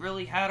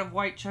really had of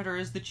white cheddar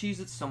is the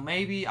Cheez-Its, so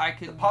maybe I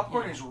could. The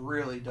popcorn is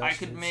really dusty. I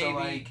could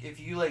maybe. So if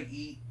you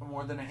eat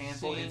more than a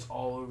handful, it's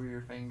all over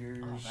your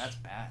fingers. Oh, that's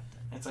bad.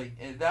 It's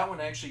that one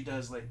actually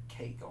does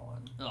cake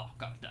on. Oh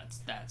god,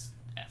 that's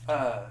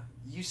F.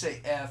 You say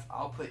F,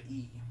 I'll put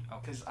E,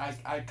 because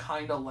I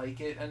kind of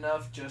like it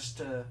enough just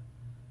to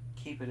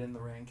keep it in the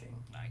ranking.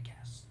 I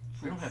guess.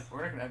 We're not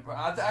gonna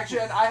have.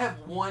 Actually, I have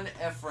one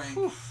F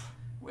rank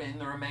in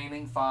the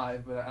remaining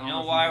 5, but I don't know. You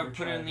know why I would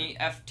put it in the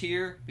F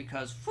tier?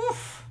 Because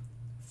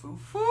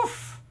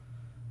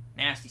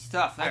nasty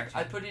stuff there.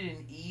 I put it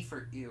in E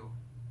for ew.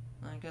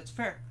 I think that's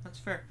fair. That's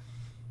fair.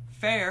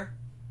 Fair.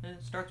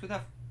 It starts with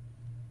F.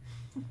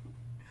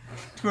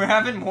 We're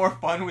having more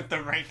fun with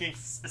the ranking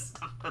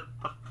system.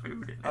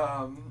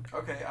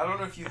 Okay, I don't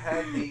know if you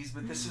had these,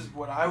 but this is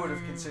what I would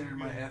have considered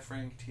my F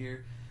ranked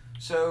here.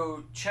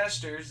 So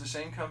Chester's, the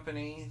same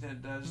company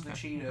that does the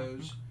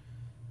Cheetos,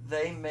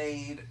 they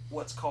made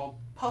what's called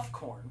puff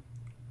corn.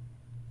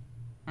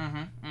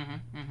 You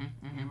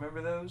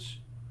remember those?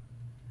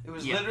 It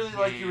was literally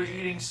like you were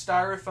eating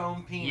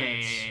styrofoam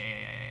peanuts.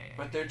 Yeah.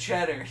 But they're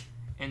cheddar.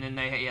 And then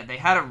they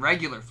had a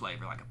regular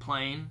flavor, like a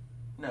plain.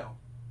 No.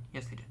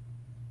 Yes, they did.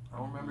 I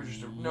don't remember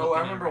I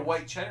remember a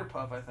white cheddar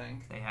puff, I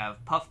think. They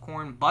have puff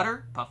corn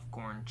butter, puff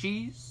corn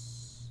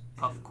cheese,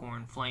 puff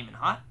corn flamin'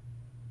 hot.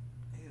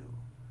 Ew.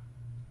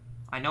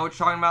 I know what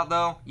you're talking about,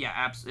 though.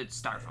 Yeah,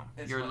 it's styrofoam.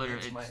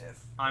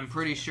 I'm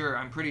pretty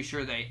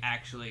sure they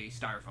actually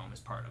styrofoam is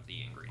part of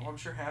the ingredient. Well, I'm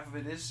sure half of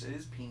it is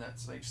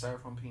peanuts, like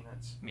styrofoam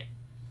peanuts. Yeah.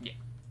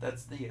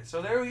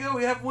 So there we go.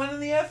 We have one in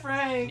the F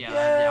rank.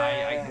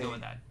 Yeah, I can go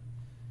with that.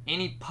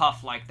 Any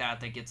puff like that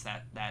gets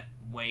that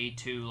way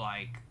too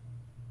like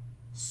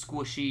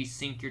squishy,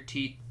 sink your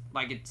teeth.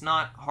 Like it's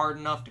not hard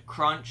enough to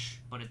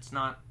crunch, but it's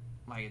not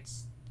like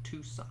it's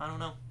too. I don't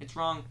know. It's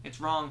wrong.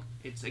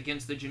 It's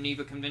against the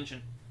Geneva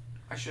Convention.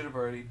 I should have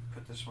already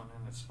put this one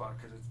in its spot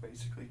because it's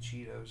basically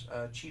Cheetos.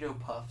 Cheeto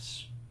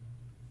Puffs.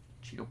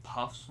 Cheeto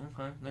Puffs?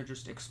 Okay. They're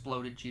just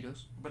exploded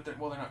Cheetos. But they're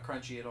not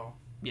crunchy at all.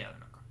 Yeah, they're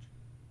not crunchy.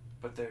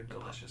 But they're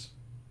delicious.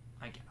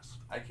 I guess.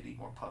 I could eat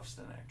more Puffs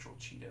than actual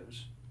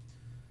Cheetos.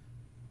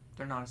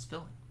 They're not as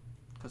filling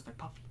because they're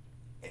puffy.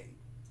 A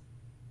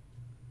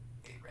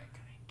rank.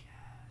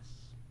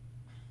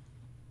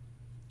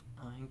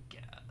 I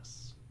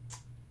guess.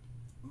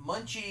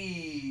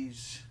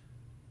 Munchies.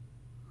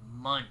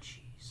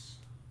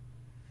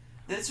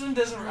 This one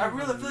doesn't. I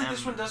really feel like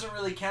this one doesn't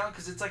really count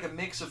because it's like a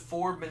mix of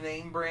 4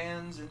 name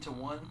brands into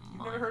one.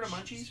 You've never heard of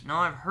Munchies? No,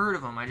 I've heard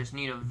of them. I just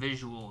need a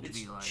visual to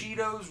be like.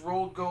 Cheetos,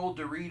 Rolled Gold,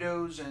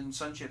 Doritos, and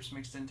Sun Chips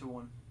mixed into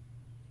one.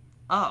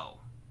 Oh,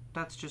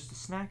 that's just a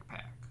snack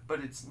pack. But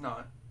it's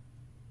not.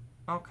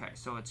 Okay,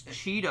 so it's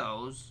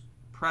Cheetos,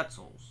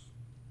 pretzels,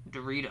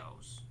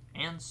 Doritos,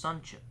 and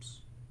Sun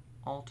Chips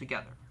all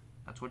together.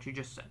 That's what you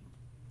just said.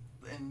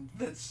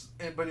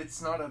 But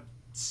it's not a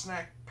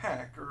snack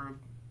pack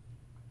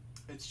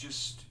it's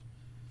just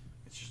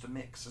a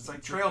mix. It's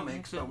like trail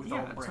mix, but with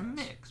all the brands.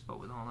 It's a mix, but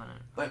with all that in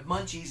it. But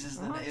Munchies is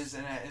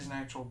an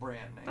actual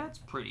brand name. That's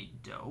pretty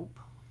dope.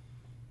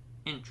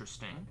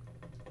 Interesting.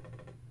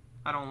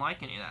 I don't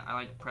like any of that. I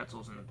like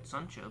pretzels and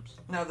Sun Chips.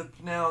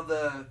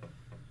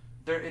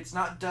 It's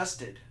not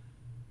dusted.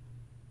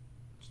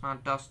 It's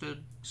not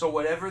dusted. So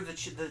whatever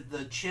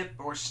the chip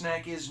or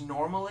snack is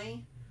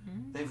normally,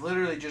 they've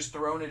literally just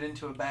thrown it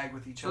into a bag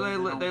with each other.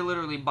 So they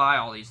literally buy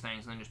all these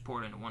things and then just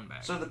pour it into one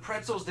bag. So the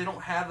pretzels, they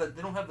don't have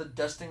the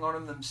dusting on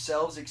them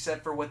themselves,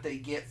 except for what they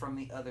get from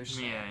the other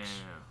snacks.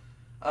 Yeah.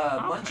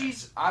 Okay.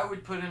 Munchies, I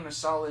would put in a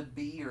solid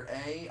B or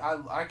A.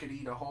 I could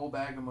eat a whole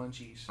bag of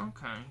Munchies.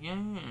 Okay, yeah.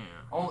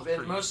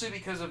 And mostly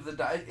because of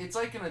the it's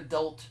like an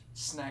adult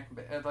snack,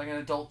 like an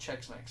adult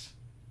Chex Mix.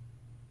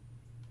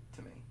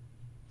 To me.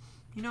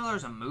 You know,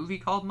 there's a movie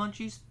called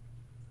Munchies.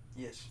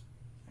 Yes,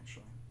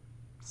 actually.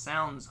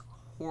 Sounds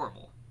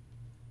horrible.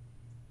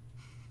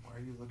 Why are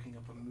you looking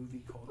up a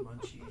movie called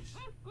Munchies?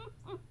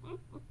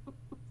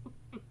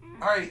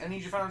 All right, I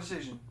need your final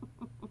decision.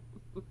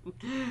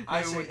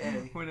 I say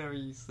A. Whatever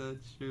you said,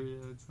 sure, yeah,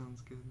 it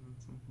sounds good.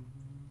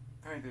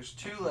 Alright, there's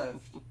 2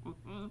 left.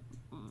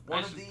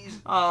 One of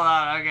these...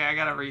 Oh, okay, I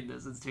gotta read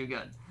this. It's too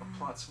good. A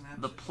plot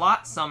synopsis. The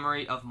plot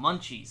summary of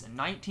Munchies, a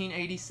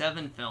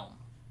 1987 film.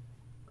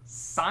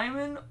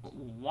 Simon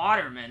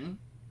Waterman,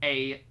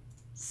 a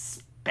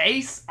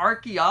space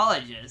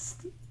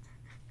archaeologist,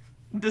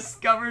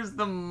 discovers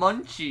the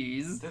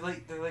Munchies. They're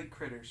like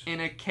critters in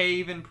a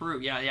cave in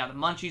Peru. Yeah. The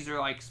Munchies are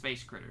like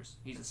space critters.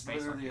 He's a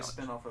space archaeologist. It's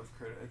literally a spinoff of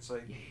critter. It's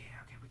like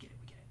okay, we get it.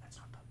 That's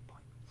not the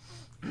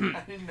point.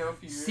 I didn't know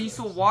if you.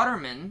 Cecil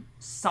Waterman,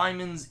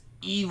 Simon's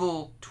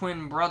evil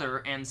twin brother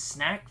and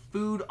snack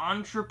food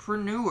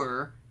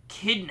entrepreneur,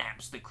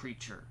 kidnaps the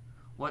creature.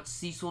 What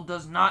Cecil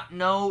does not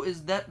know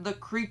is that the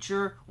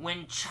creature,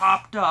 when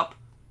chopped up,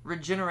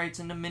 regenerates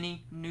into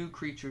many new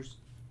creatures,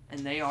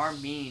 and they are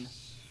mean.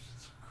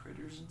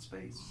 Critters in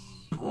space.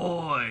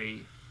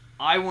 Boy,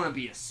 I want to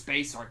be a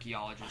space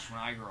archaeologist when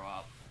I grow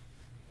up.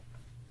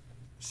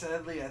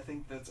 Sadly, I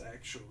think that's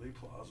actually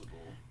plausible.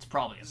 It's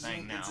probably a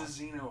thing now. It's a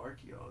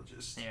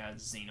xenoarchaeologist. Yeah,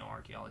 it's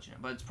xenoarchaeology,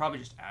 but it's probably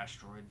just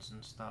asteroids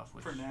and stuff.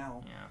 For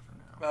now. Yeah, for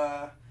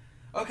now.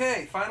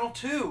 Okay, final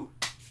 2.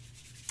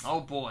 Oh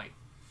boy.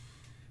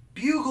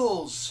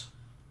 Bugles.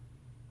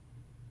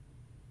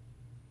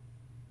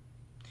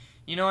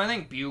 You know, I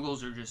think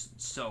Bugles are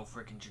just so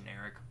freaking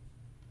generic.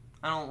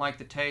 I don't like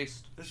the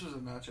taste. This was a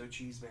nacho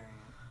cheese variant.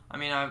 I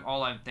mean,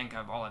 all I've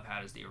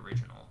had is the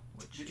original.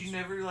 Did you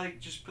never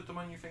just put them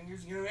on your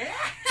fingers and go?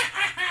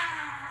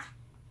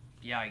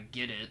 Yeah, I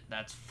get it.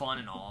 That's fun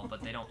and all,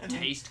 but they don't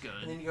taste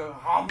good. And then you go.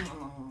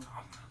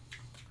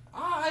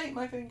 I ate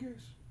my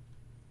fingers.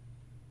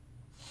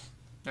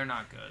 They're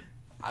not good.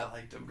 I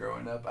liked them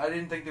growing up. I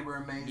didn't think they were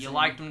amazing. You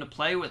liked them to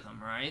play with them,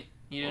 right?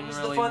 You didn't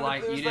really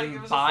like. You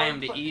didn't buy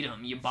them to eat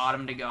them. You bought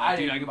them to go.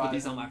 Dude, I can put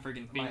these on my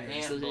freaking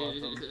fingers.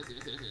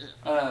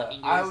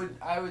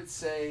 I would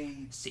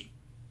say C.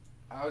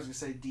 I was gonna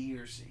say D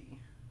or C.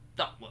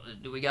 Oh, well,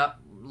 do we got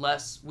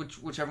less?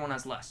 Whichever one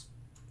has less?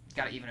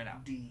 Gotta even it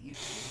out. D.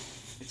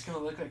 It's gonna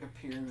look like a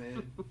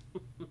pyramid.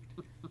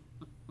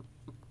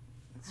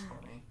 It's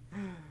funny.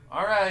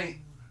 Alright.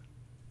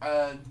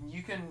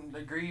 You can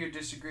agree or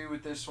disagree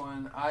with this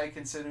one. I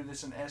consider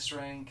this an S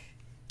rank.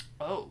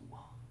 Oh.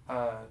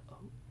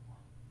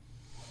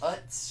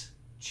 Utz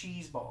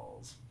cheese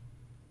balls.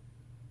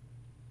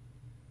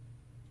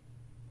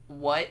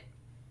 What?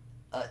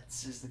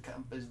 Utz is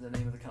the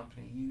name of the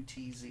company.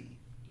 UTZ.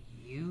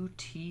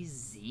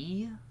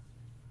 UTZ?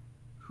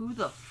 Who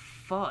the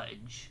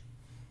fudge?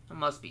 That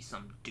must be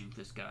some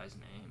doofus guy's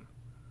name.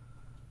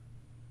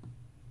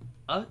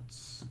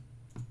 Utz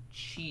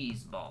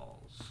cheese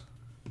balls.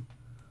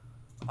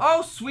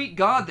 Oh, sweet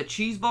God, the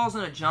cheese balls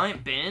in a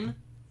giant bin?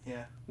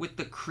 Yeah. With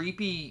the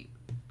creepy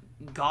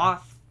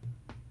goth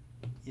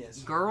Yes.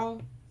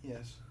 girl?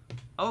 Yes.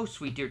 Oh,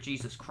 sweet dear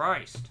Jesus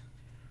Christ.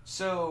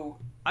 So,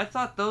 I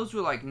thought those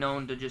were, like,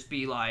 known to just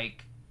be,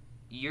 like,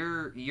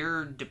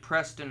 you're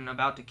depressed and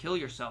about to kill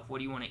yourself. What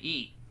do you want to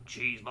eat?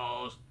 Cheese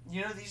balls.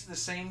 you know these are the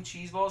same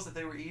cheese balls that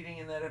they were eating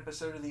in that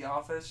episode of The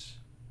Office?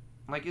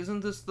 Like, isn't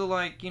this the,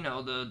 like, you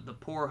know, the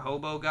poor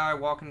hobo guy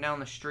walking down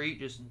the street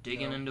just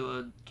digging No. into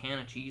a can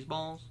of cheese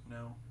balls?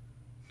 No.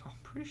 I'm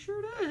pretty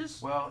sure it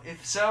is. Well,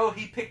 if so,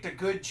 he picked a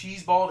good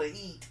cheese ball to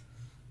eat.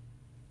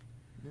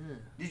 Ugh.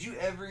 Did you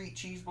ever eat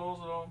cheese balls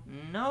at all?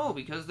 No,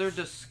 because they're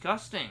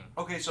disgusting.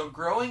 Okay, so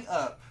growing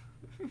up,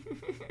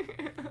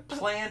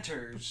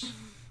 Planters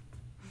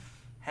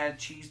had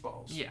cheese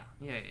balls. Yeah.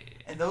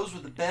 And those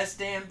were the best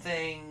damn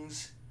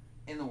things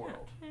in the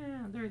world.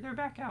 Yeah, they're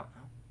back out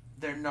now.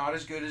 They're not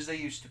as good as they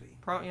used to be.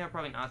 Probably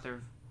not.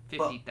 They're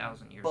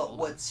 50,000 years But old.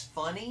 what's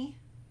funny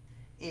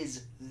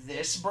is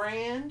this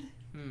brand,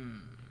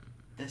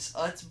 this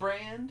Utz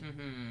brand,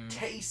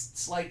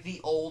 tastes like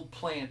the old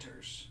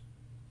Planters.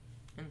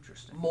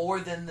 Interesting. More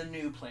than the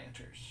new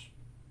Planters.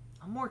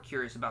 I'm more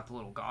curious about the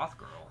little goth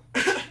girl.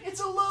 It's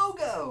a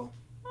logo!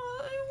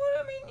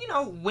 I mean, you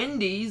know,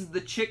 Wendy's,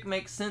 the chick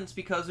makes sense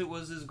because it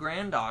was his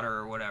granddaughter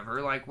or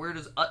whatever. Like, where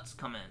does Utz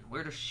come in?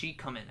 Where does she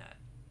come in at?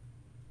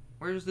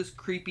 Where does this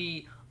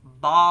creepy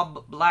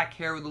bob black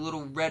hair with a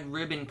little red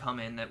ribbon come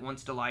in that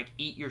wants to, like,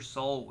 eat your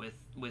soul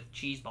with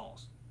cheese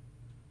balls?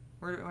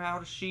 How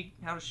does she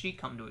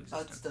come to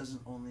existence? Utz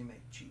doesn't only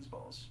make cheese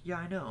balls. Yeah,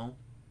 I know.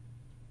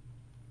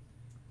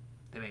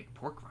 They make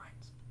pork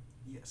rinds.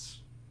 Yes.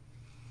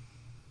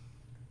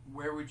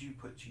 Where would you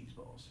put cheese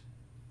balls?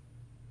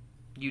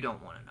 You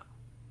don't want to know.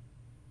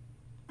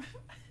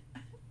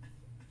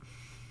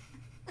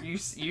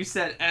 You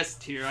said S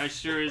tier. I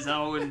sure as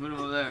hell wouldn't put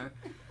them there.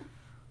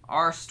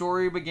 Our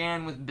story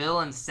began with Bill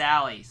and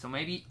Sally, so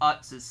maybe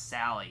Utz is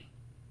Sally.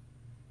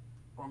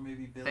 Or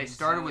maybe Bill They and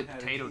started Sally with had a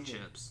potato kid.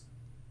 chips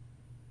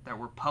that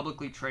were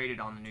publicly traded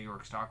on the New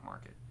York stock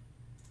market.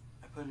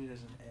 I put it as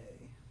an A.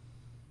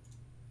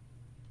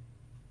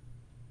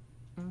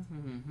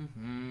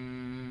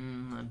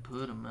 I'd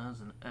put them as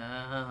an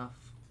F.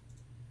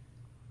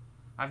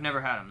 I've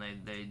never had them.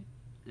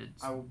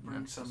 It's, I will bring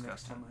that's some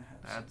next disgusting. time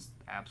I have That's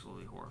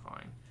absolutely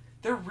horrifying.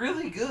 They're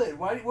really good.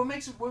 What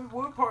makes it?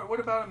 What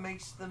about it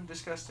makes them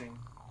disgusting?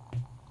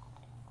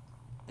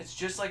 It's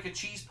just like a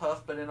cheese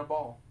puff, but in a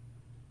ball.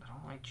 I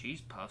don't like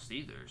cheese puffs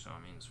either. So I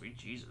mean, sweet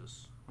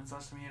Jesus. When's the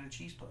last time you had a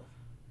cheese puff?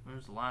 When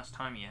was the last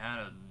time you had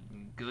a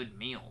good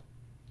meal?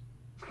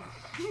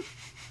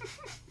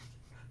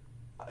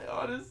 I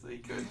honestly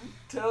couldn't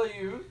tell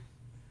you.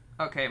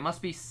 Okay, it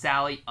must be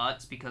Sally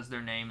Utz because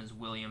their name is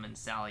William and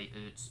Sally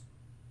Utz.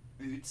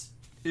 Oots.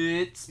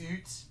 Utz.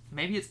 Oots.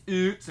 Maybe it's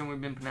Utz and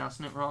we've been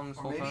pronouncing it wrong this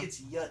Or whole maybe time. it's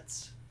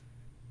Yutz.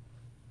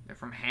 They're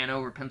from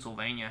Hanover,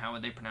 Pennsylvania. How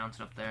would they pronounce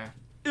it up there?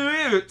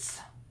 Utz.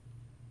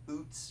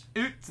 Oots.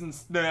 Utz and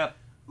stuff.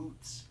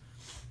 Oots.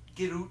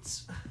 Get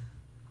Oots.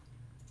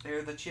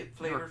 They're the chip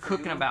They flavor were for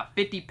cooking you. about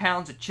 50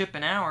 pounds of chip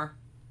an hour.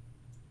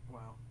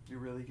 Wow. You're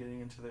really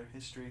getting into their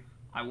history.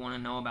 I want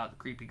to know about the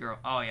creepy girl.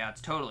 Oh, yeah,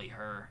 it's totally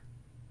her.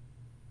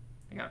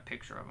 I got a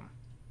picture of him.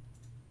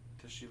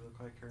 Does she look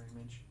like her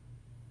image?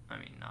 I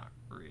mean, not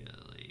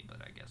really, but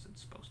I guess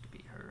it's supposed to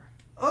be her.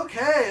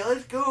 Okay,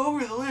 let's go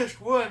over the list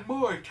one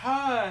more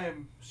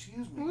time.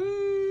 Excuse me.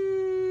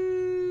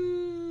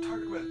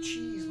 Talking about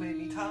cheese made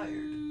me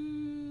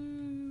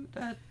tired.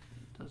 That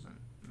doesn't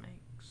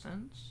make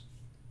sense.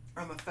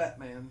 I'm a fat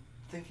man.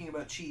 Thinking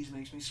about cheese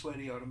makes me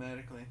sweaty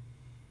automatically.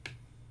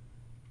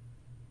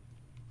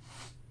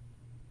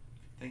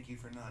 Thank you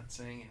for not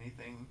saying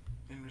anything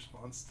in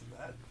response to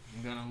that.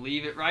 I'm gonna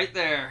leave it right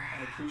there.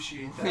 I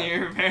appreciate that.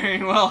 You're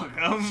very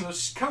welcome. So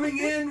coming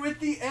in with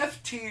the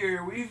F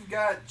tier, we've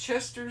got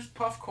Chester's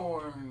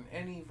Puffcorn,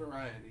 any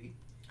variety.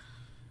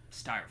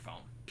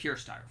 Styrofoam. Pure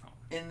styrofoam.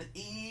 In the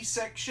E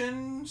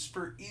sections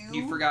for you.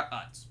 You forgot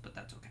Utz, but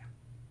that's okay.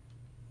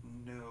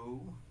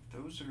 No,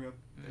 those are up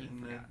You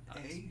in the forgot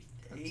Utz.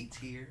 A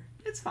tier.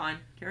 It's fine.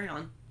 Carry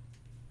on.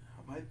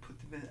 I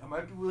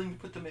might be willing to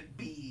put them at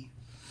B.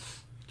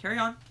 Carry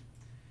on.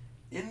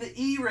 In the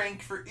E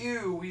rank for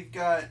ew, we've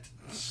got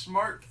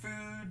Smart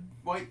Food,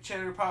 White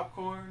Cheddar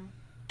Popcorn.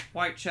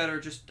 White cheddar,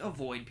 just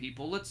avoid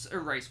people. Let's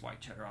erase white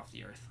cheddar off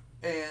the earth.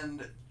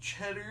 and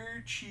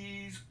cheddar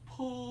cheese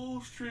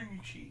pull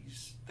string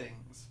cheese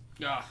things.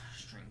 Ah,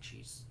 string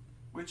cheese.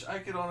 Which I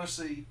could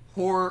honestly...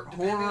 Horror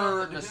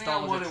depending nostalgia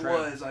on what trip.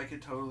 it was, I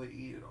could totally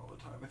eat it all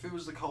the time. If it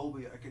was the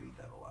Colby, I could eat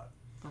that a lot.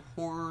 The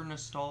horror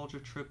nostalgia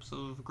trips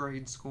of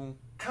grade school.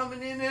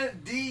 Coming in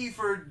at D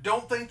for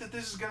don't think that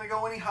this is going to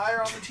go any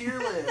higher on the tier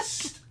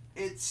list.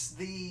 It's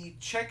the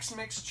Chex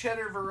Mix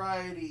cheddar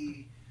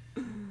variety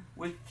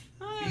with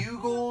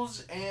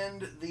bugles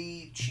and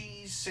the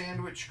cheese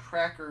sandwich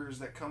crackers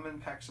that come in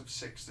packs of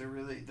 6. They're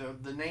really...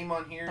 The name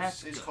on here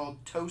is called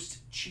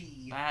Toast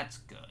Cheese. That's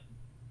good.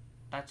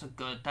 That's a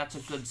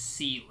good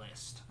C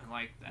list. I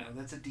like that. No,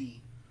 that's a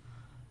D.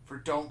 For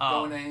don't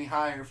go any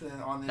higher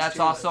on this That's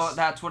tier also list.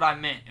 That's what I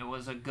meant. It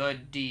was a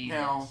good D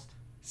Now, list.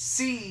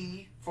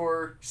 C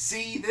for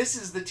C. This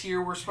is the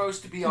tier we're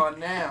supposed to be on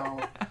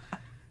now.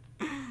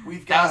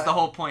 We've got. That was the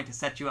whole point, to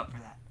set you up for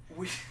that.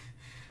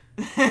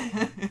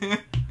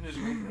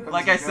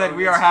 Like I said,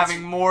 we are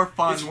having more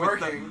fun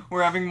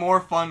we're having more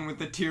fun with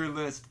the tier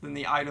list than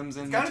the items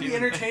in the tier list. It's got to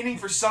be entertaining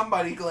for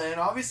somebody, Glenn.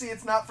 Obviously,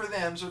 it's not for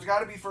them, so it's got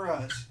to be for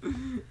us.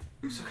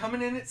 So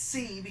coming in at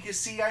C, because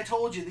C, I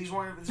told you this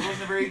wasn't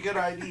a very good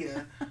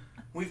idea.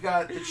 We've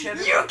got the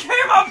cheddar. You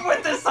came up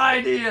with this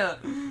idea.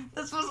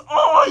 This was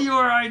all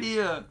your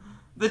idea.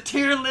 The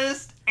tier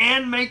list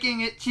and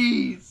making it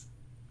cheese.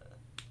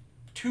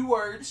 2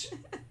 words.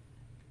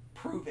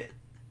 Prove it.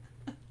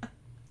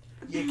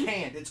 You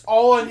can't. It's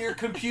all on your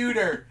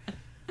computer.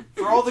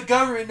 For all the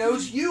government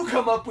knows, you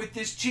come up with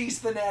this cheese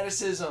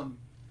fanaticism.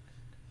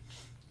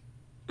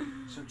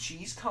 So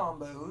cheese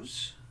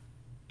combos,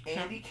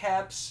 Andy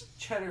Capp's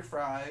cheddar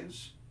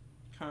fries.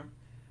 Okay.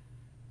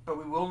 But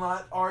we will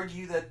not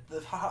argue that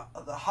the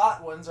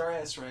hot ones are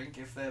S rank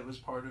if that was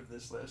part of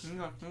this list.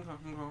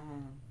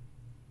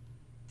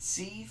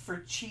 C for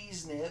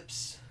cheese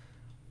nips,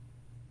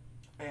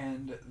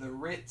 and the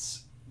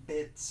Ritz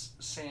Bits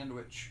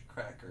sandwich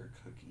cracker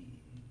cookie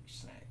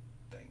snack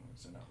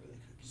things. They're not really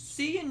cookies.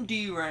 C and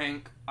D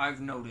rank,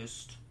 I've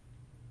noticed,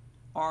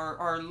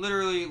 are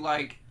literally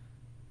like,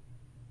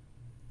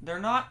 they're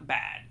not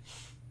bad.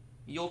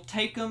 You'll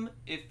take them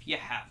if you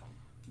have them.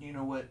 You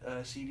know what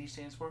CD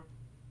stands for?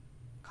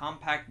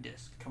 Compact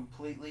disc.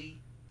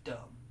 Completely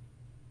dumb.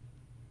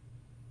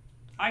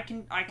 I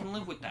can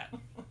live with that.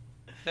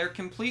 They're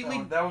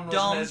completely that one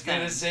dumb wasn't as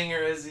good a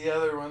singer as the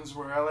other ones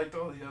were. I liked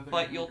all the other.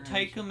 But you'll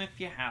take them if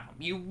you have them.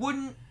 You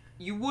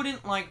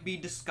wouldn't like be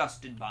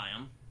disgusted by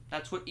them.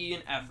 That's what E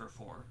and F are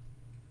for.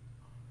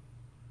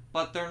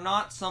 But they're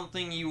not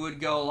something you would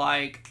go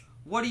like,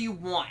 what do you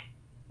want?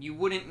 You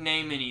wouldn't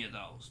name any of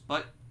those.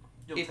 But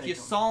if you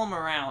saw them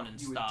around and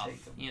stuff,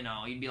 you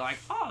know, you'd be like,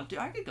 oh, dude,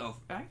 I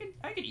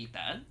could eat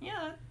that.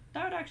 Yeah,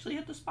 that would actually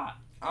hit the spot.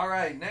 All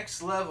right,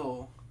 next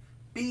level.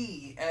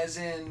 B, as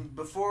in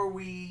before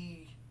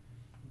we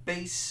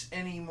base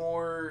any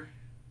more.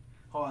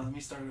 Hold on, let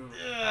me start over.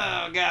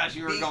 Oh gosh,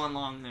 you were going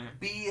long there.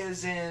 B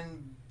as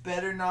in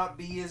better not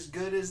be as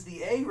good as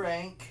the A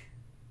rank.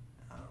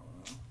 I don't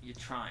know. You're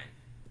trying.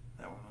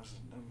 That one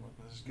wasn't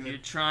as good. You're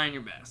trying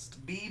your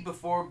best. B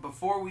before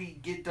we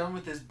get done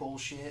with this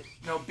bullshit.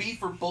 No, B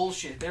for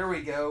bullshit. There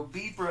we go.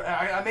 B for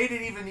I made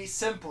it even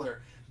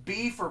simpler.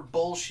 B for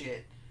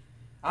bullshit.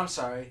 I'm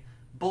sorry.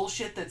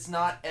 Bullshit that's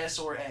not S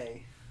or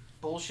A.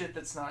 Bullshit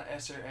that's not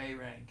S or A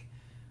rank.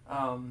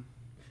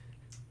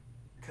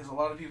 Because a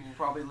lot of people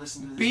probably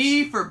listen to this.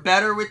 B for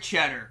better with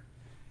cheddar.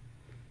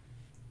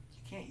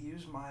 You can't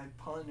use my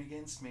pun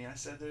against me. I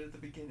said that at the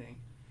beginning.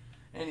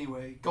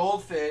 Anyway,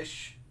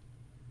 Goldfish,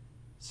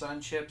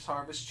 Sun Chips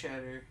Harvest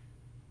Cheddar,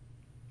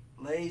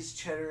 Lay's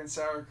Cheddar and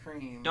Sour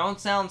Cream. Don't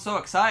sound so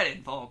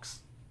excited, folks.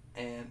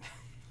 And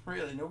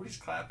really, nobody's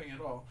clapping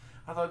at all.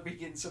 I thought we'd be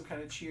getting some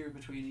kind of cheer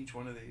between each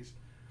one of these.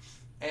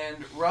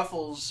 And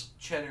Ruffles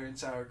Cheddar and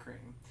Sour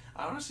Cream.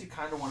 I honestly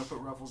kind of want to put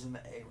Ruffles in the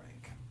A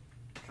rank.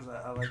 Because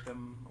I like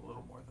them a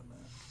little more than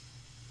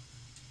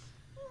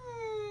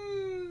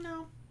that.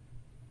 No.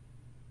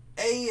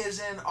 A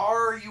is in,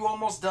 are you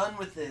almost done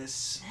with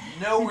this?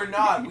 No, we're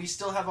not. We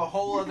still have a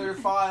whole other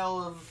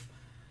file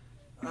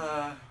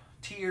of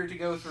tier to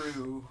go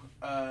through.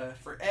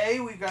 For A,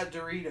 we've got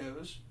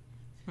Doritos.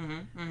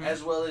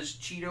 As well as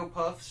Cheeto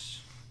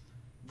Puffs.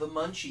 The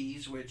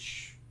Munchies,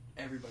 which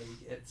everybody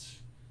gets.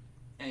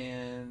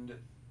 And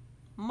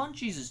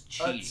Munchies is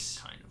cheating,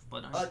 kind of,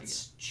 but I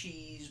Utz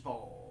cheese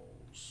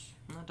balls.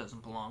 That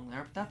doesn't belong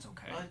there, but that's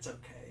okay. That's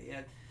okay.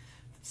 Yeah.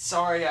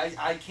 Sorry,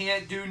 I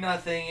can't do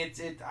nothing.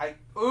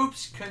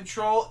 Oops,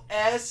 Control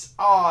S.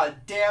 Aw,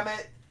 damn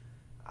it.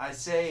 I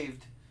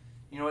saved.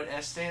 You know what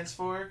S stands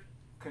for?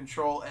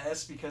 Control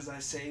S, because I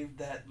saved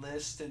that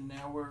list and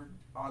now we're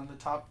on the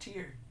top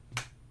tier.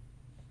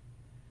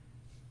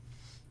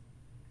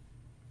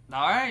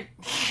 Alright.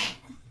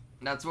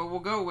 That's what we'll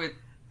go with.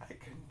 I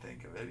couldn't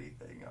think of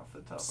anything off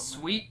the top of my head.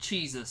 Sweet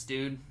cheeses,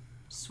 dude.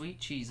 Sweet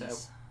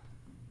cheeses.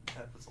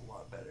 That was a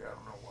lot better. I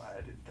don't know why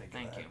I didn't think of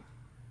that. Thank you.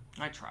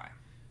 I try.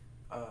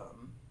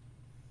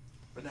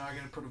 But now I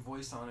gotta put a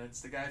voice on it.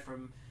 It's the guy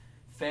from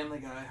Family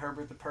Guy,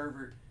 Herbert the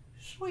Pervert.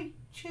 Sweet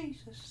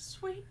Jesus.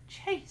 Sweet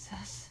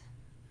Jesus.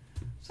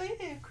 Say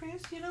there,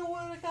 Chris, you know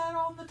what I got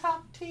on the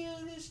top tier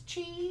of this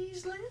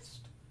cheese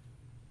list?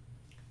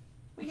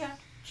 We got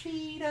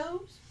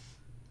Cheetos.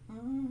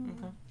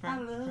 Okay, I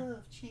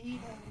love Cheetos.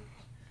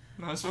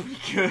 That's pretty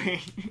good.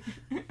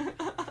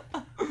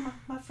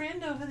 My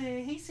friend over there,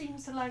 he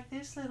seems to like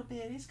this little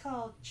bit. It's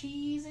called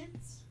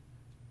Cheez-Its.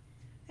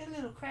 They're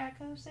little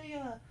crackers.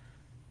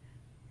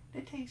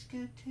 They taste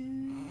good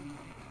too.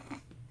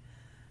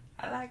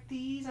 I like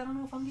these. I don't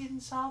know if I'm getting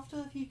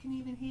softer, if you can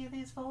even hear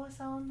this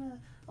voice on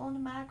the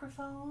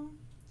microphone.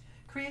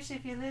 Chris,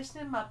 if you're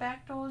listening, my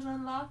back door's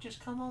unlocked.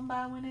 Just come on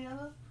by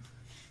whenever.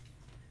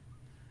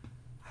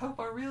 I hope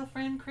our real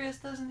friend Chris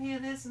doesn't hear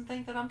this and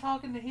think that I'm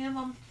talking to him.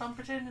 I'm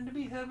pretending to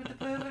be Herbert the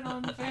Pervert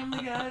on the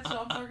Family Guide, so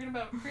I'm talking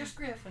about Chris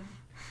Griffin.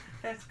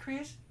 That's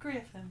Chris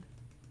Griffin.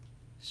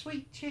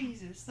 Sweet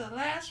cheeses. The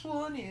last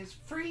one is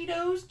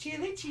Fritos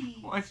Chili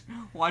Cheese.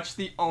 Watch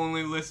the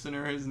only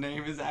listener. His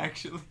name is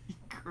actually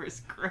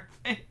Chris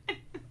Griffin.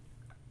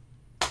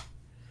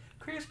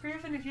 Chris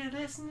Griffin, if you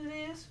listen to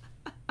this,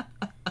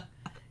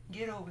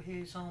 get over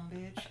here, son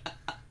bitch.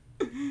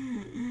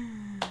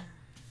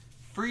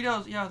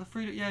 Fritos, yeah, the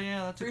Fritos,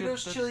 yeah, that's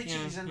Fritos a good... chili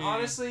cheese, and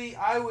honestly,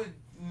 I would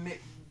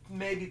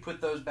maybe put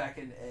those back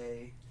in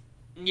A.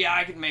 Yeah,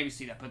 I could maybe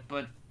see that,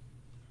 but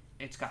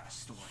it's got a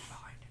story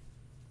behind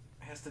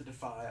it. It has to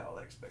defy all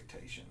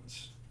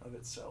expectations of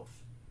itself.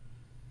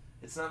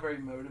 It's not very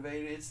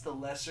motivated. It's the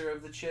lesser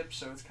of the chips,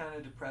 so it's kind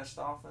of depressed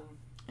often.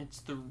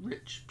 It's the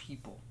rich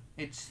people.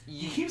 It's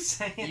you keep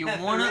saying you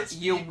that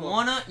you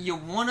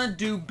wanna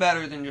do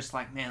better than just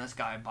like, man, this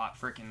guy bought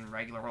freaking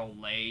regular old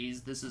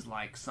Lay's. This is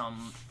like some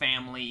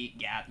family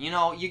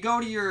you go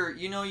to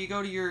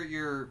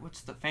your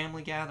what's the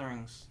family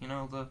gatherings? You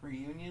know, the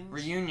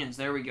reunions.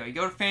 There we go. You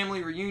go to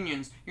family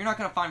reunions. You're not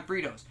gonna find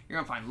Fritos. You're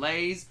gonna find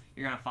Lay's.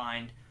 You're gonna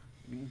find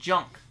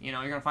junk. You're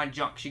gonna find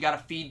junk. 'Cause you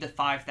gotta feed the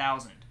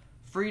 5,000.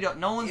 Frito.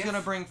 No one's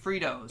gonna bring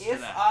Fritos.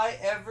 If I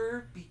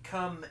ever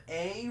become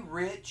A,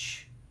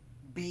 rich,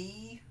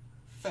 B,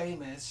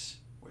 famous,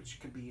 which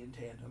could be in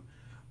tandem,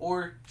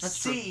 or That's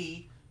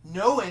C,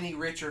 know any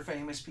rich or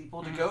famous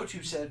people to go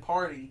to said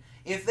party,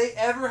 if they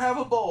ever have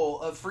a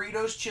bowl of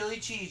Fritos chili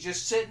cheese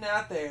just sitting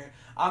out there,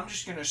 I'm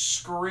just gonna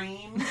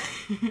scream.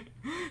 He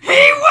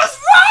was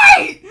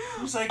right!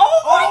 I was like,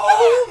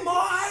 oh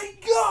my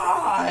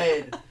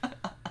god!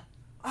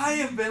 I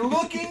have been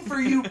looking for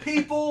you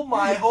people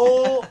my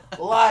whole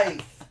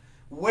life.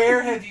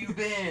 Where have you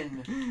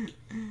been?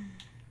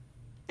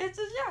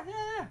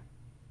 Yeah.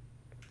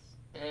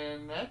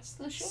 And that's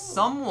the show.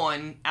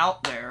 Someone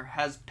out there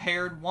has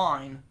paired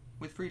wine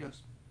with Fritos.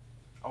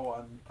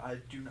 Oh, I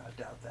do not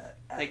doubt that.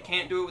 They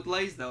can't do it with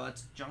Lay's though.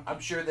 That's junk. I'm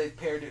sure they've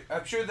paired it.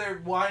 I'm sure their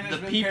wine has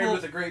been paired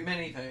with a great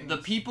many things. The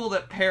people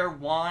that pair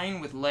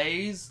wine with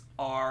Lay's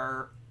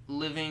are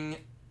living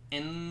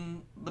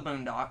in the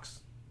boondocks,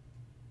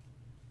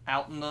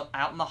 out in the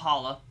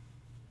holla.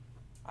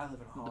 I live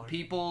in a holla. The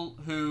people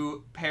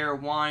who pair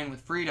wine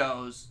with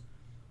Fritos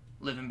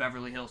live in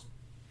Beverly Hills.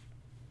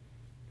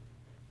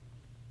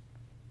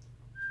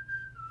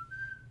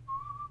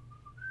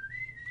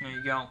 There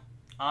you go.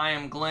 I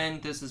am Glenn.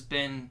 This has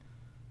been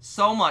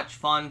so much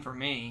fun for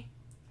me.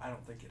 I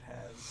don't think it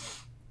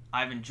has.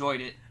 I've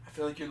enjoyed it. I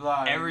feel like you're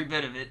lying. Every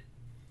bit of it.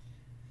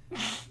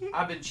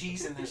 I've been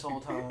cheesing this whole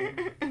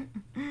time.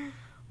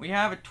 We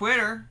have a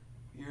Twitter.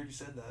 You already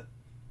said that.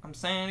 I'm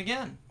saying it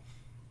again.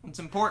 It's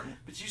important.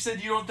 But you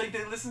said you don't think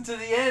they listened to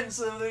the end,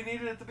 so they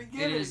need it at the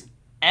beginning. It is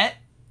at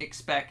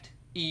expect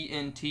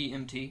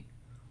ENTMT.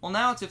 Well,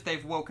 now it's if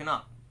they've woken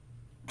up.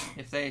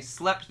 If they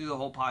slept through the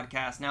whole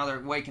podcast, now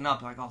they're waking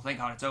up like, oh, thank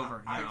God it's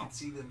over. I can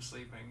see them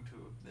sleeping to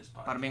this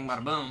podcast. Bada bing,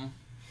 bada boom.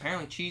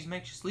 Apparently cheese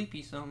makes you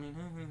sleepy, so I mean,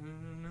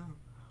 no.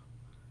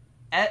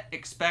 At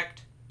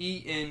expect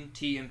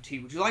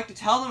ENTMT. Would you like to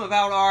tell them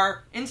about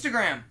our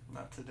Instagram?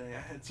 Not today.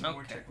 I had some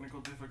more technical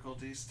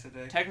difficulties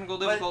today. Technical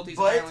difficulties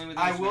but apparently with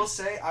Instagram. I will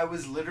say I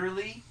was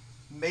literally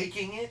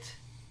making it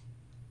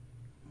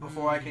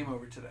before I came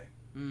over today.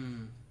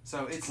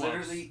 So it's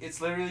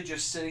literally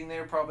just sitting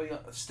there, probably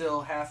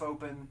still half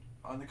open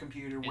on the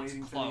computer,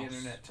 waiting for the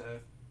internet to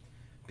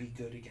be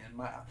good again.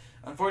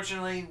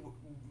 Unfortunately,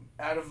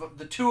 out of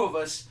the two of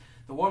us,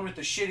 the one with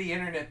the shitty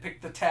internet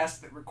picked the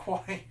task that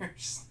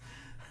requires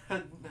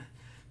a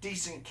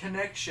decent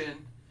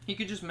connection. He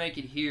could just make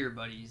it here,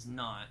 but he's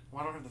not.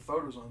 Well, I don't have the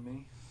photos on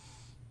me.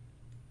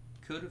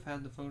 Could have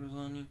had the photos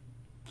on you.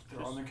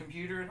 They're on the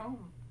computer at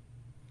home,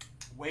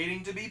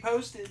 waiting to be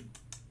posted.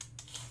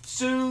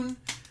 Soon.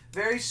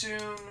 Very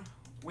soon,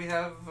 we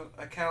have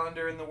a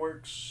calendar in the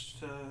works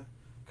to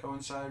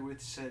coincide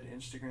with said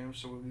Instagram,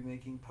 so we'll be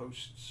making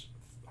posts,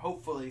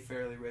 hopefully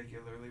fairly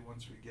regularly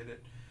once we get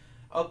it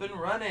up and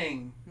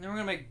running. And then we're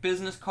going to make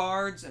business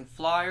cards and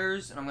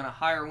flyers, and I'm going to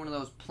hire one of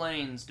those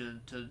planes to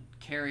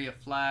carry a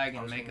flag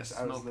and make a smoke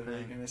thing. I was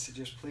literally going to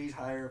suggest, please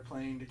hire a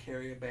plane to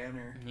carry a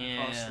banner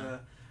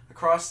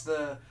across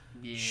the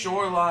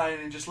shoreline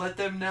and just let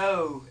them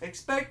know.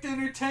 Expect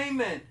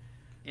entertainment.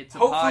 It's a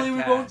Hopefully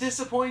podcast. we won't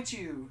disappoint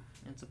you.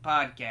 It's a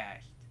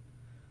podcast.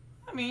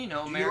 I mean, you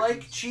know, Do you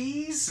like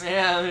cheese?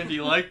 Yeah, if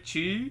you like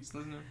cheese.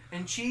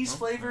 And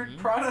cheese-flavored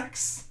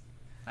products?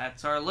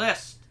 That's our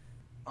list.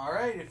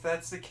 Alright, if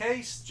that's the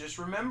case, just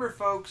remember,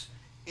 folks,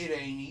 it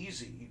ain't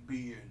easy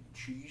being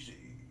cheesy.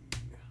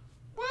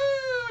 Woo!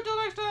 Until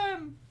next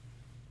time.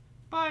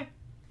 Bye.